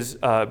ideas,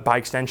 by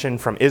extension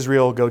from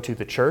Israel, go to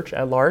the church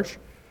at large,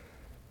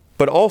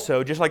 but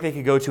also, just like they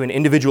could go to an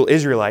individual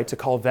Israelite to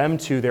call them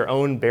to their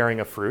own bearing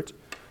of fruit,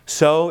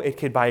 so it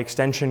could by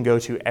extension go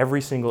to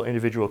every single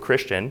individual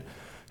Christian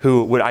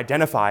who would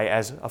identify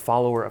as a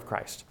follower of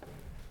Christ.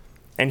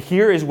 And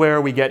here is where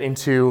we get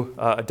into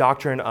a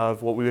doctrine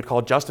of what we would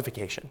call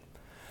justification.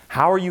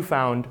 How are you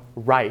found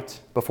right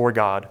before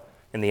God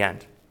in the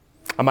end?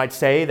 I might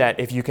say that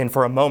if you can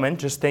for a moment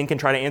just think and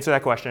try to answer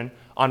that question,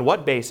 on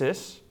what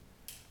basis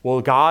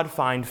will God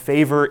find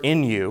favor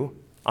in you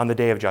on the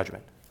day of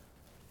judgment?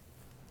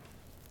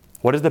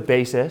 What is the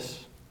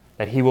basis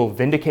that he will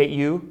vindicate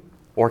you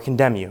or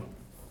condemn you?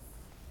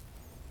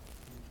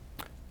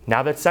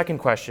 Now that second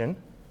question,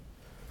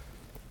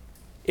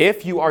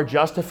 if you are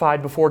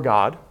justified before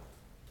God,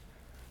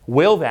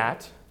 will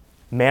that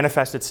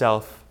manifest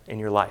itself in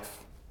your life?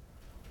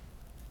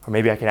 Or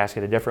maybe I could ask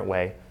it a different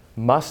way.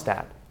 Must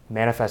that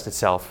manifest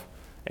itself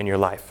in your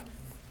life?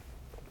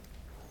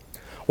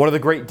 One of the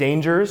great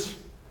dangers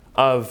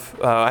of,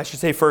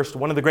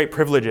 one of the great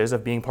privileges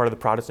of being part of the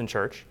Protestant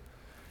church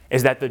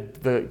is that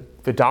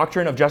the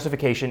doctrine of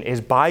justification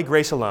is by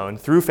grace alone,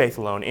 through faith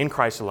alone, in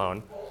Christ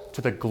alone,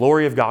 to the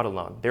glory of God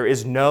alone. There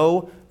is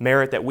no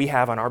merit that we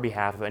have on our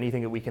behalf of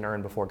anything that we can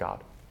earn before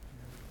God.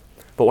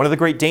 But one of the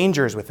great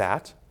dangers with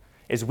that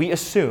is we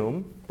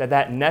assume that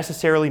that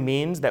necessarily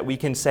means that we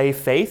can say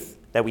faith,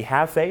 that we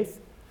have faith,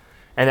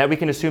 and that we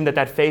can assume that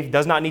that faith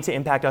does not need to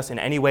impact us in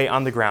any way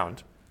on the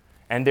ground.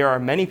 And there are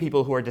many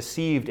people who are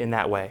deceived in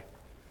that way.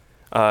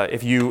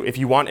 If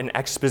you want an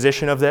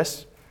exposition of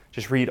this,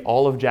 just read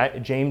all of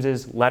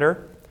James's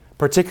letter,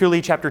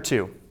 particularly chapter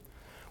 2,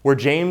 where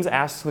James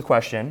asks the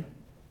question,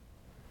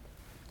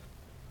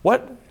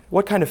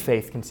 what kind of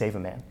faith can save a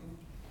man?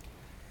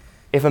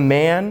 If a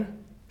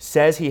man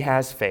says he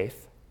has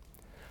faith,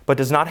 but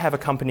does not have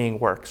accompanying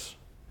works,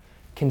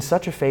 can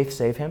such a faith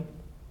save him?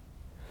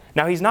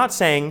 Now, he's not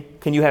saying,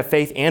 can you have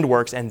faith and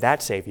works and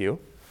that save you?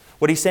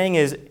 What he's saying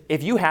is,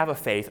 if you have a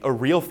faith, a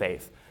real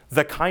faith,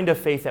 the kind of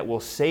faith that will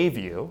save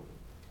you,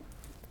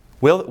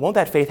 won't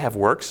that faith have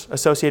works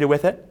associated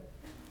with it?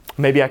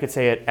 Maybe I could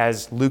say it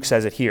as Luke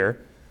says it here.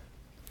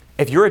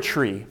 If you're a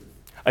tree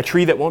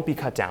that won't be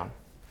cut down,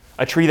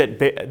 a tree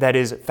that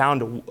is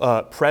found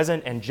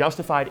present and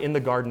justified in the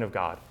garden of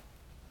God,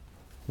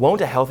 won't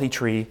a healthy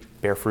tree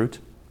bear fruit?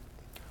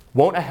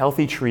 Won't a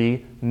healthy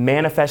tree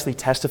manifestly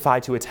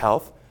testify to its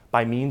health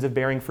by means of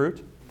bearing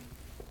fruit?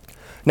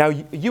 Now,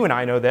 you and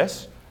I know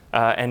this,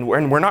 and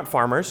we're not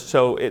farmers,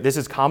 so this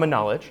is common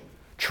knowledge.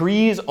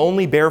 Trees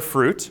only bear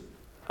fruit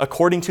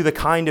according to the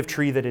kind of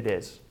tree that it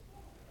is.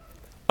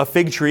 A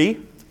fig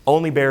tree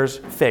only bears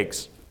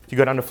figs. If you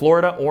go down to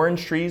Florida,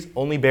 orange trees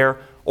only bear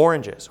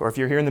oranges. Or if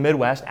you're here in the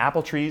Midwest,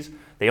 apple trees,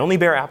 they only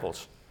bear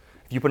apples.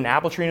 If you put an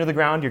apple tree into the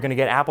ground, you're going to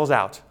get apples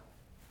out.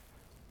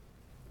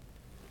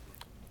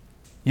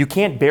 You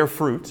can't bear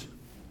fruit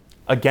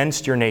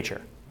against your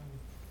nature.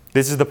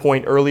 This is the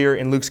point earlier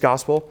in Luke's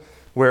gospel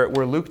where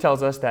Luke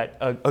tells us that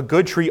a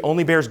good tree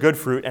only bears good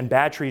fruit and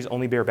bad trees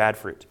only bear bad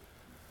fruit.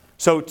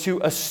 So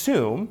to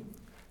assume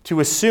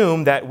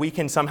that we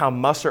can somehow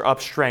muster up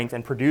strength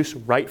and produce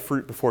right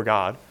fruit before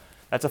God,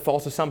 that's a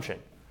false assumption.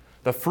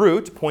 The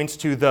fruit points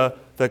to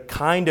the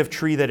kind of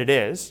tree that it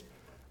is,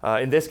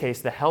 in this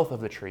case, the health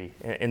of the tree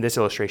in this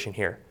illustration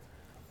here.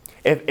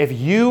 If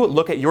you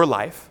look at your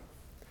life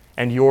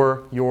and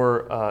your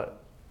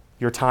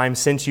time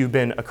since you've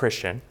been a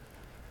Christian,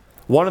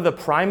 one of the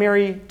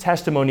primary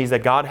testimonies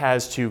that God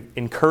has to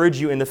encourage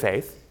you in the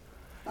faith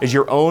is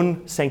your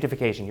own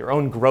sanctification, your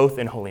own growth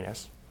in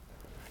holiness.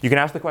 You can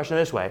ask the question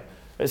this way: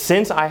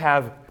 since I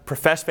have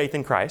professed faith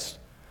in Christ,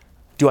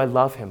 do I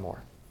love him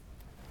more?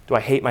 Do I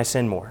hate my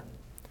sin more?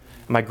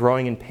 Am I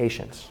growing in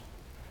patience?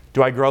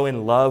 Do I grow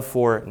in love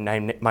for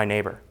my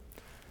neighbor?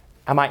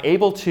 Am I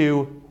able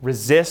to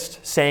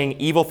resist saying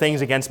evil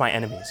things against my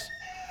enemies?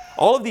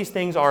 All of these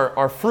things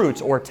are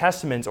fruits or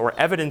testaments or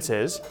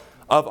evidences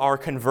of our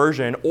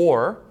conversion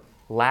or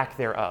lack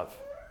thereof.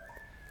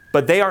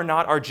 But they are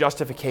not our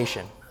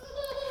justification.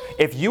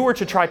 If you were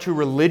to try to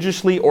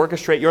religiously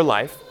orchestrate your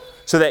life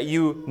so that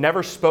you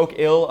never spoke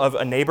ill of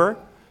a neighbor,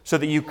 so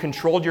that you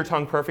controlled your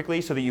tongue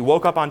perfectly, so that you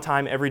woke up on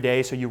time every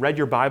day, so you read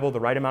your Bible the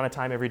right amount of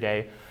time every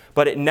day,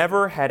 but it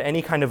never had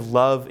any kind of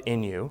love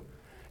in you,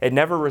 it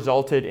never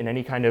resulted in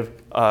any kind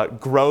of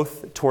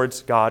growth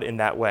towards God in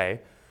that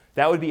way,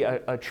 that would be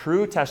a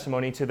true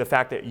testimony to the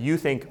fact that you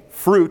think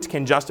fruit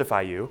can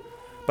justify you,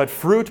 but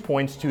fruit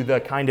points to the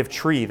kind of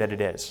tree that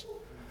it is.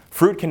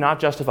 Fruit cannot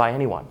justify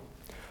anyone.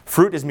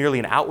 Fruit is merely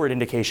an outward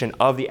indication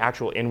of the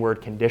actual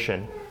inward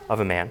condition of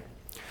a man.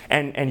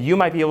 And you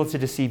might be able to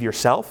deceive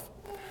yourself.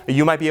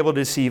 You might be able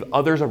to deceive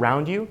others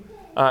around you.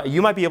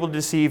 You might be able to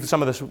deceive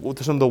some of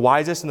the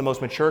wisest and the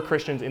most mature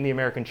Christians in the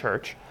American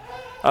church.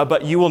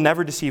 But you will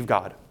never deceive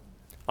God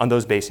on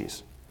those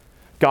bases.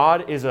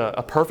 God is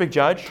a perfect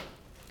judge.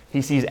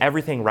 He sees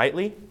everything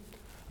rightly.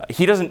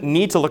 He doesn't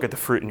need to look at the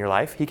fruit in your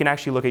life. He can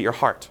actually look at your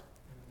heart.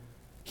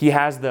 He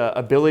has the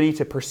ability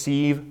to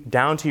perceive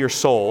down to your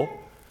soul.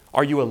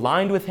 Are you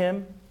aligned with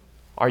Him?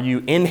 Are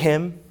you in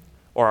Him?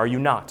 Or are you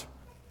not?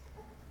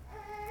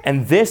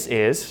 And this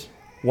is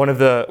one of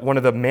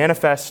the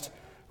manifest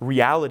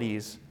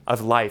realities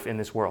of life in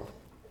this world.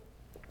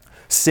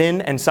 Sin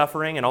and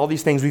suffering and all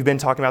these things we've been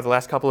talking about the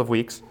last couple of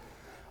weeks,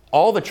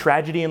 all the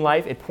tragedy in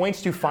life, it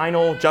points to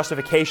final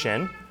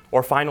justification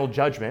or final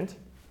judgment.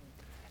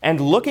 And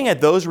looking at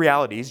those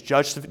realities,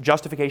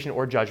 justification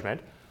or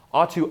judgment,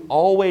 ought to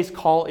always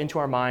call into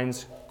our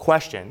minds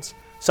questions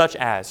such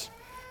as,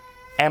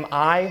 am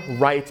I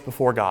right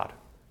before God?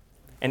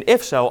 And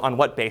if so, on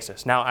what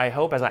basis? Now, I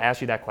hope as I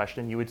ask you that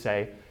question, you would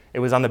say it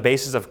was on the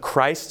basis of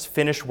Christ's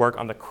finished work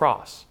on the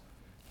cross.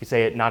 You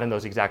say it not in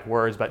those exact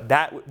words, but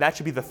that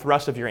should be the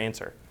thrust of your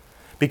answer.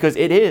 Because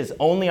it is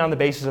only on the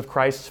basis of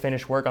Christ's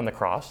finished work on the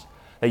cross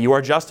that you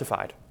are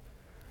justified.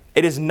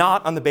 It is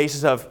not on the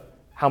basis of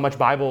how much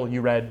Bible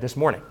you read this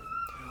morning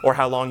or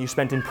how long you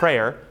spent in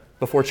prayer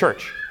before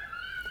church.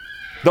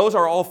 Those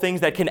are all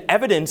things that can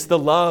evidence the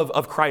love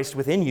of Christ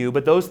within you,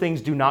 but those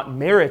things do not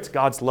merit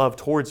God's love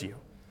towards you.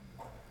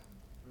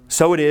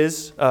 So it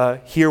is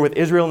here with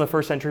Israel in the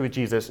first century with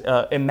Jesus.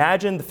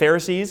 Imagine the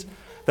Pharisees,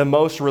 the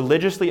most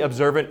religiously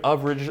observant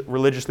of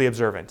religiously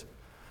observant.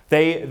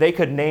 They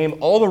could name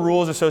all the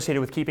rules associated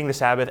with keeping the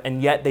Sabbath,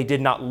 and yet they did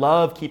not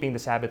love keeping the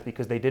Sabbath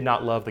because they did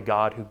not love the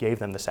God who gave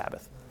them the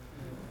Sabbath.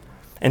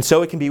 And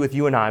so it can be with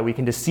you and I. We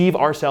can deceive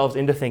ourselves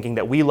into thinking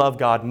that we love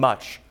God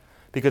much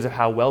because of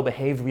how well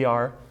behaved we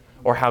are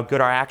or how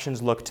good our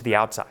actions look to the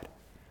outside.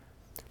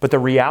 But the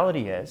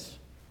reality is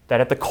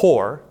that at the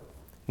core,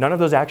 none of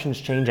those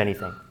actions change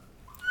anything.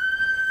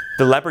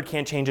 The leopard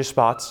can't change his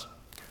spots.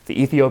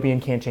 The Ethiopian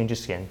can't change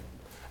his skin.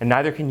 And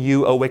neither can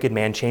you, O wicked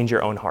man, change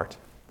your own heart.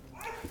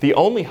 The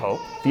only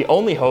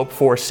hope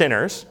for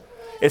sinners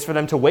is for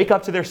them to wake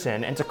up to their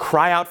sin and to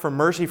cry out for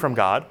mercy from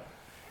God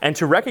and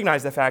to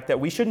recognize the fact that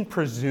we shouldn't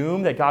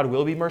presume that God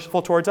will be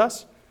merciful towards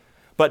us,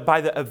 but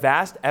by the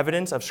vast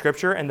evidence of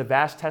Scripture and the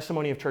vast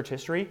testimony of church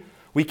history,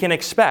 we can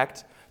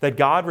expect that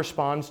God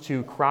responds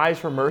to cries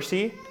for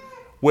mercy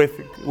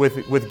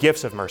with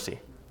gifts of mercy.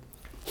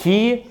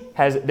 There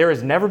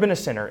has never been a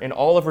sinner in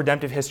all of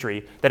redemptive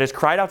history that has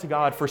cried out to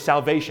God for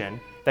salvation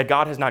that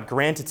God has not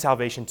granted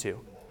salvation to.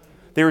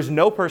 There is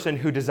no person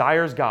who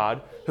desires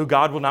God who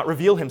God will not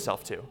reveal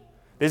Himself to.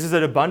 This is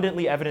an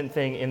abundantly evident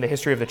thing in the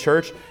history of the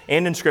church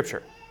and in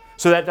Scripture.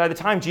 So that by the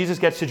time Jesus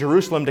gets to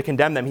Jerusalem to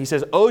condemn them, He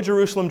says, "O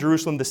Jerusalem,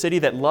 Jerusalem, the city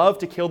that loved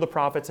to kill the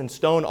prophets and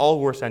stone all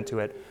who were sent to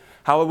it,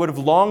 how I would have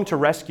longed to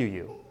rescue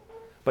you,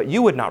 but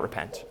you would not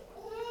repent."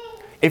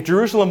 If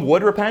Jerusalem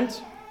would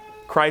repent,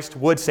 Christ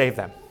would save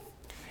them.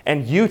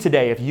 And you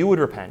today, if you would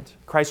repent,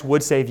 Christ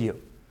would save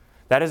you.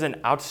 That is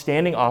an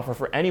outstanding offer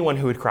for anyone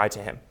who would cry to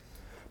Him,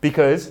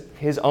 because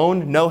His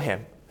own know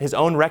Him, His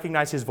own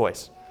recognize His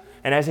voice.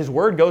 And as His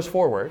word goes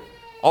forward,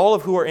 all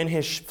of who are in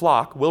His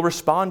flock will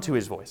respond to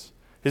His voice.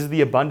 This is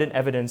the abundant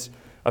evidence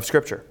of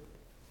Scripture.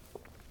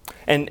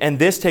 And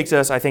this takes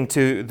us, I think,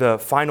 to the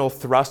final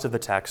thrust of the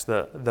text,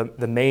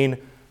 the main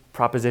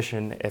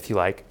proposition, if you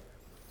like.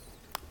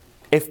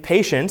 If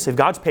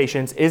God's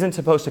patience isn't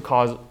supposed to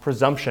cause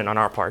presumption on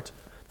our part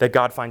that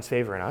God finds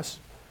favor in us,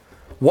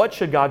 what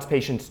should God's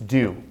patience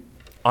do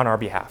on our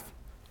behalf?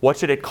 What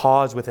should it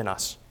cause within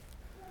us?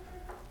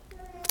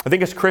 I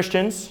think as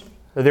Christians,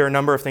 there are a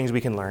number of things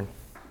we can learn.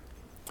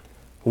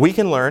 We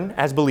can learn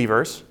as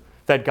believers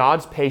that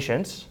God's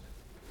patience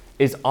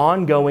is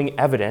ongoing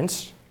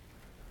evidence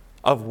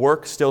of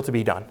work still to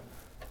be done.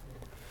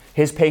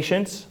 His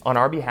patience on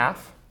our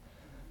behalf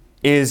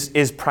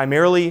is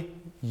primarily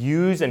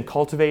used and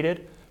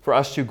cultivated for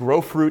us to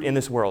grow fruit in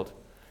this world,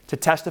 to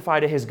testify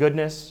to His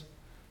goodness,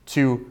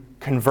 to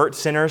convert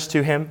sinners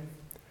to Him,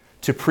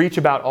 to preach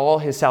about all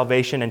His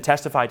salvation and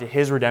testify to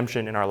His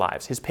redemption in our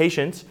lives. His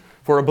patience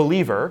for a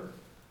believer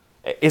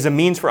is a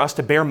means for us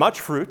to bear much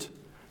fruit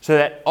so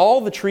that all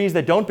the trees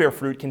that don't bear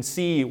fruit can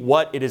see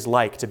what it is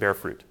like to bear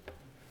fruit.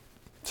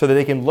 So that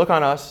they can look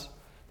on us,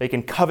 they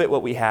can covet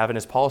what we have, and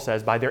as Paul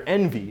says, by their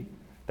envy,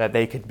 that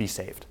they could be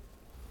saved.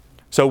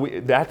 So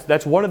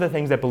that's one of the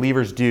things that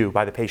believers do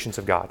by the patience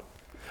of God.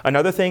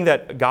 Another thing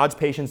that God's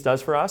patience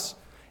does for us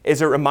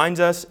is it reminds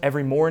us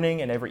every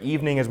morning and every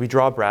evening as we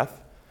draw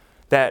breath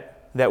that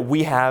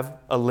we have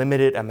a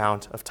limited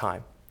amount of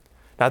time.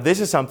 Now, this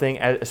is something,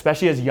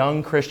 especially as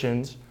young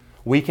Christians,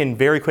 we can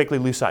very quickly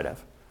lose sight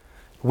of.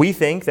 We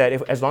think that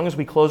as long as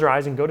we close our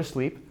eyes and go to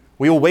sleep,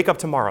 we will wake up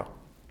tomorrow.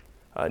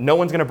 No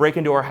one's going to break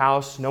into our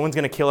house. No one's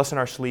going to kill us in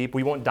our sleep.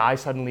 We won't die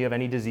suddenly of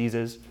any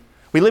diseases.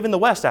 We live in the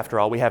West, after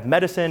all. We have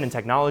medicine and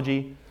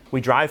technology.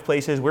 We drive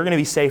places. We're going to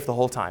be safe the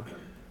whole time.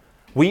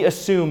 We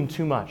assume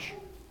too much.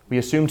 We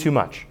assume too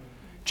much.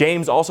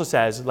 James also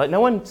says, let no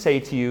one say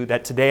to you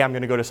that today I'm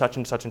going to go to such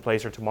and such a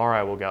place or tomorrow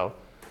I will go,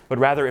 but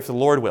rather if the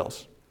Lord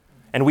wills.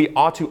 And we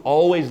ought to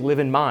always live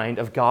in mind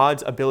of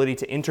God's ability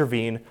to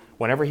intervene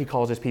whenever he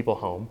calls his people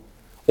home,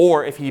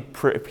 or if he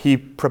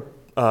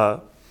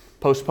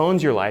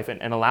postpones your life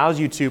and allows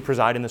you to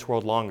preside in this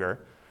world longer,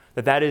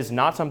 that is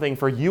not something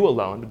for you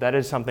alone, but that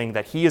is something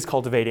that he is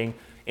cultivating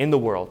in the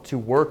world to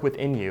work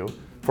within you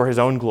for his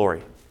own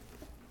glory.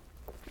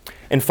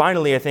 And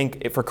finally, I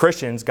think for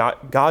Christians,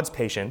 God's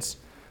patience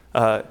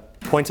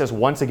points us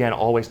once again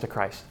always to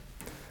Christ.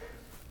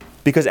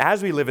 Because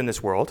as we live in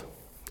this world,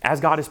 as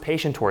God is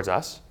patient towards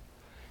us,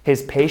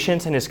 his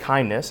patience and his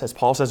kindness, as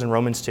Paul says in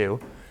Romans 2,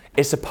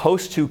 is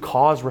supposed to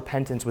cause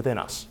repentance within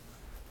us.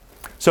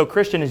 So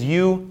Christian, as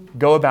you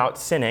go about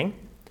sinning,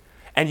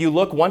 and you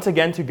look once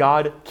again to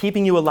God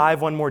keeping you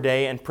alive one more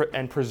day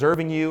and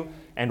preserving you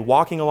and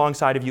walking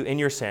alongside of you in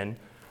your sin,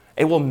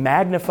 it will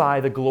magnify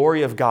the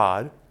glory of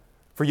God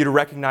for you to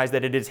recognize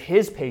that it is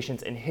his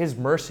patience and his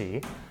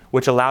mercy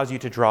which allows you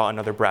to draw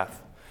another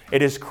breath.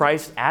 It is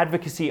Christ's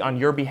advocacy on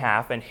your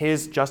behalf and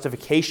his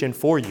justification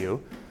for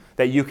you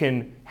that you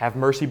can have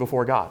mercy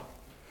before God.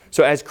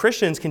 So as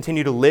Christians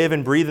continue to live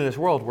and breathe in this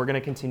world, we're going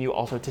to continue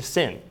also to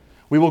sin.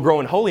 We will grow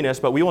in holiness,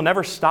 but we will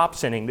never stop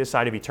sinning this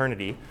side of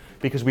eternity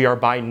because we are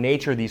by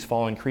nature these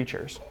fallen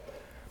creatures.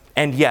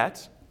 And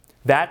yet,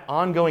 that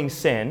ongoing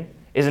sin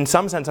is in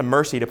some sense a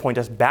mercy to point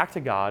us back to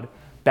God,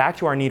 back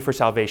to our need for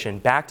salvation,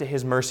 back to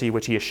his mercy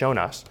which he has shown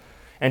us,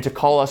 and to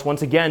call us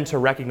once again to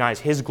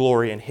recognize his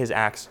glory and his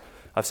acts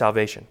of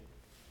salvation.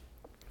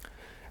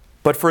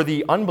 But for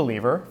the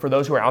unbeliever, for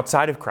those who are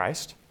outside of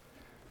Christ,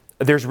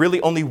 there's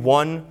really only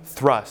one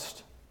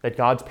thrust that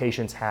God's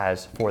patience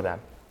has for them.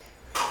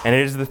 And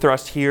it is the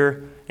thrust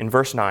here in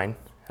verse 9. And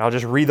I'll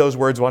just read those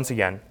words once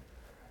again.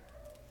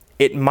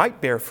 It might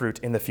bear fruit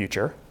in the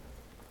future,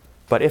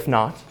 but if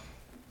not,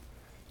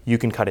 you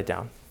can cut it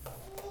down.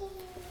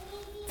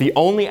 The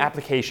only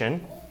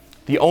application,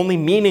 the only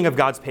meaning of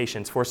God's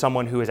patience for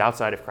someone who is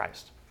outside of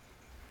Christ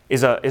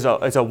is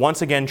a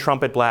once again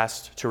trumpet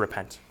blast to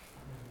repent.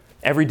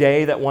 Every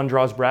day that one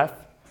draws breath,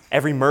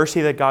 every mercy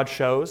that God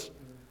shows,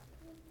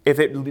 if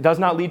it does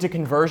not lead to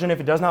conversion, if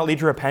it does not lead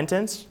to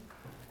repentance,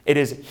 it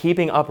is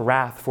heaping up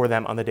wrath for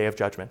them on the day of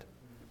judgment.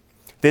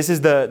 This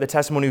is the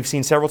testimony we've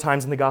seen several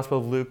times in the Gospel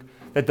of Luke,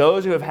 that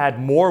those who have had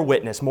more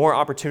witness, more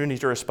opportunities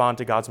to respond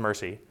to God's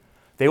mercy,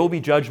 they will be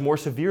judged more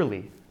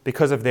severely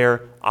because of their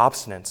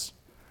obstinance.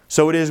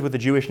 So it is with the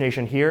Jewish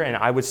nation here, and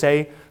I would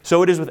say,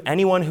 so it is with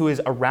anyone who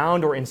is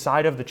around or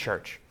inside of the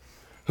church,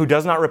 who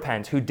does not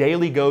repent, who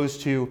daily goes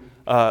to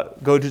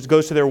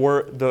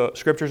the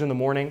scriptures in the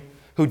morning,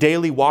 who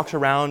daily walks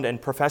around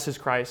and professes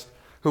Christ,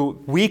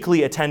 who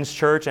weekly attends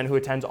church and who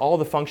attends all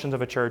the functions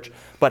of a church,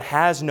 but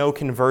has no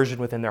conversion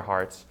within their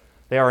hearts.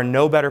 They are in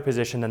no better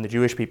position than the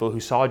Jewish people who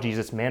saw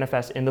Jesus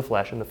manifest in the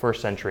flesh in the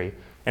first century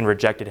and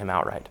rejected him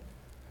outright.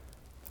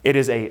 It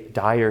is a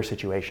dire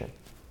situation.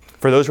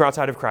 For those who are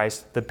outside of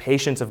Christ, the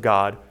patience of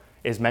God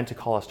is meant to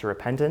call us to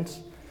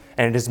repentance,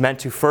 and it is meant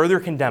to further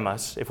condemn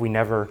us if we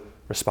never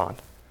respond.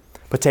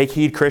 But take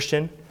heed,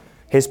 Christian,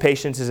 his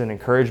patience is an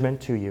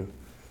encouragement to you,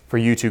 for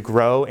you to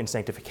grow in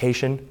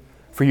sanctification,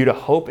 for you to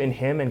hope in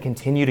him and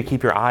continue to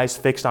keep your eyes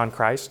fixed on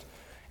Christ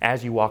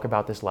as you walk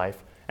about this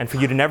life, and for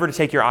you to never to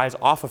take your eyes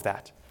off of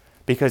that,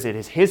 because it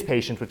is his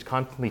patience which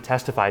constantly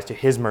testifies to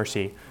his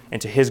mercy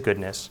and to his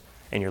goodness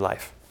in your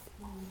life.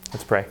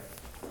 Let's pray.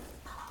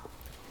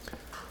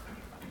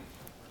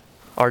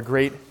 Our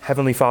great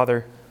Heavenly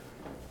Father,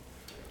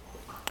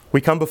 we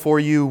come before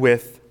you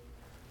with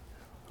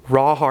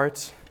raw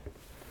hearts,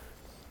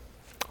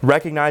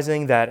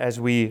 recognizing that as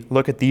we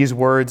look at these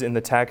words in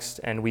the text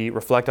and we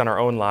reflect on our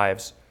own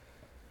lives,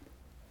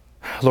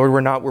 Lord,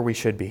 we're not where we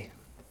should be.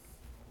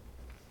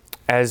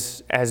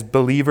 As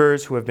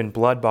believers who have been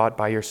blood-bought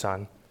by your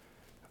Son,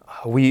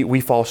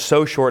 we fall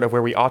so short of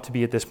where we ought to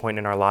be at this point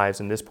in our lives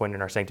and this point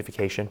in our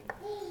sanctification.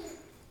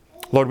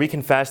 Lord, we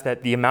confess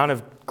that the amount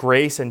of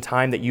grace and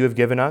time that you have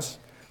given us,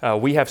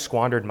 we have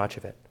squandered much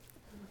of it.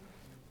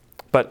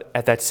 But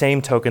at that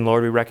same token,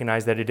 Lord, we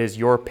recognize that it is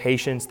your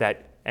patience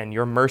and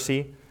your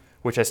mercy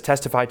which has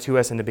testified to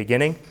us in the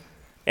beginning,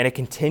 and it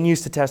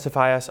continues to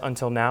testify us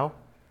until now.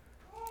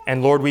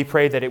 And Lord, we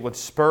pray that it would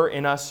spur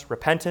in us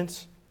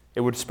repentance,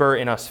 it would spur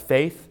in us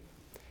faith,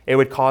 it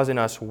would cause in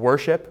us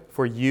worship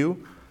for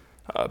you,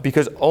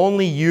 because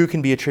only you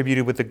can be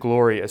attributed with the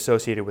glory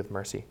associated with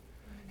mercy.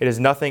 It is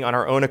nothing on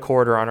our own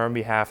accord or on our own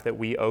behalf that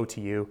we owe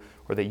to you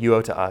or that you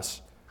owe to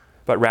us.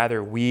 but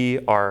rather we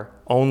are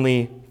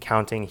only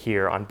counting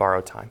here on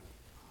borrowed time.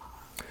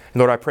 And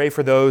Lord, I pray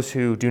for those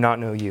who do not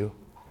know you,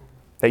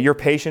 that your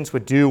patience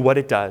would do what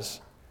it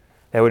does,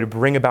 that it would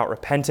bring about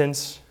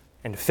repentance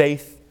and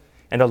faith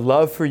and a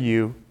love for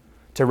you,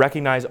 to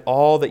recognize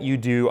all that you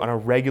do on a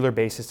regular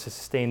basis to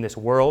sustain this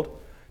world,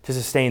 to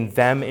sustain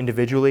them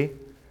individually,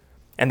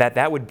 and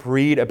that would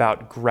breed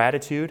about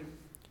gratitude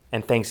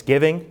and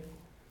thanksgiving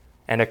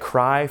and a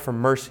cry for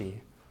mercy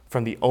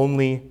from the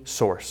only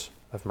source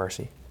of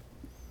mercy.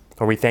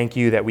 Lord, we thank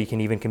you that we can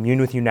even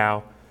commune with you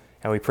now,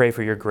 and we pray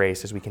for your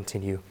grace as we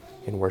continue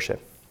in worship.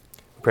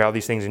 We pray all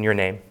these things in your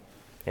name.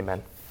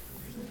 Amen.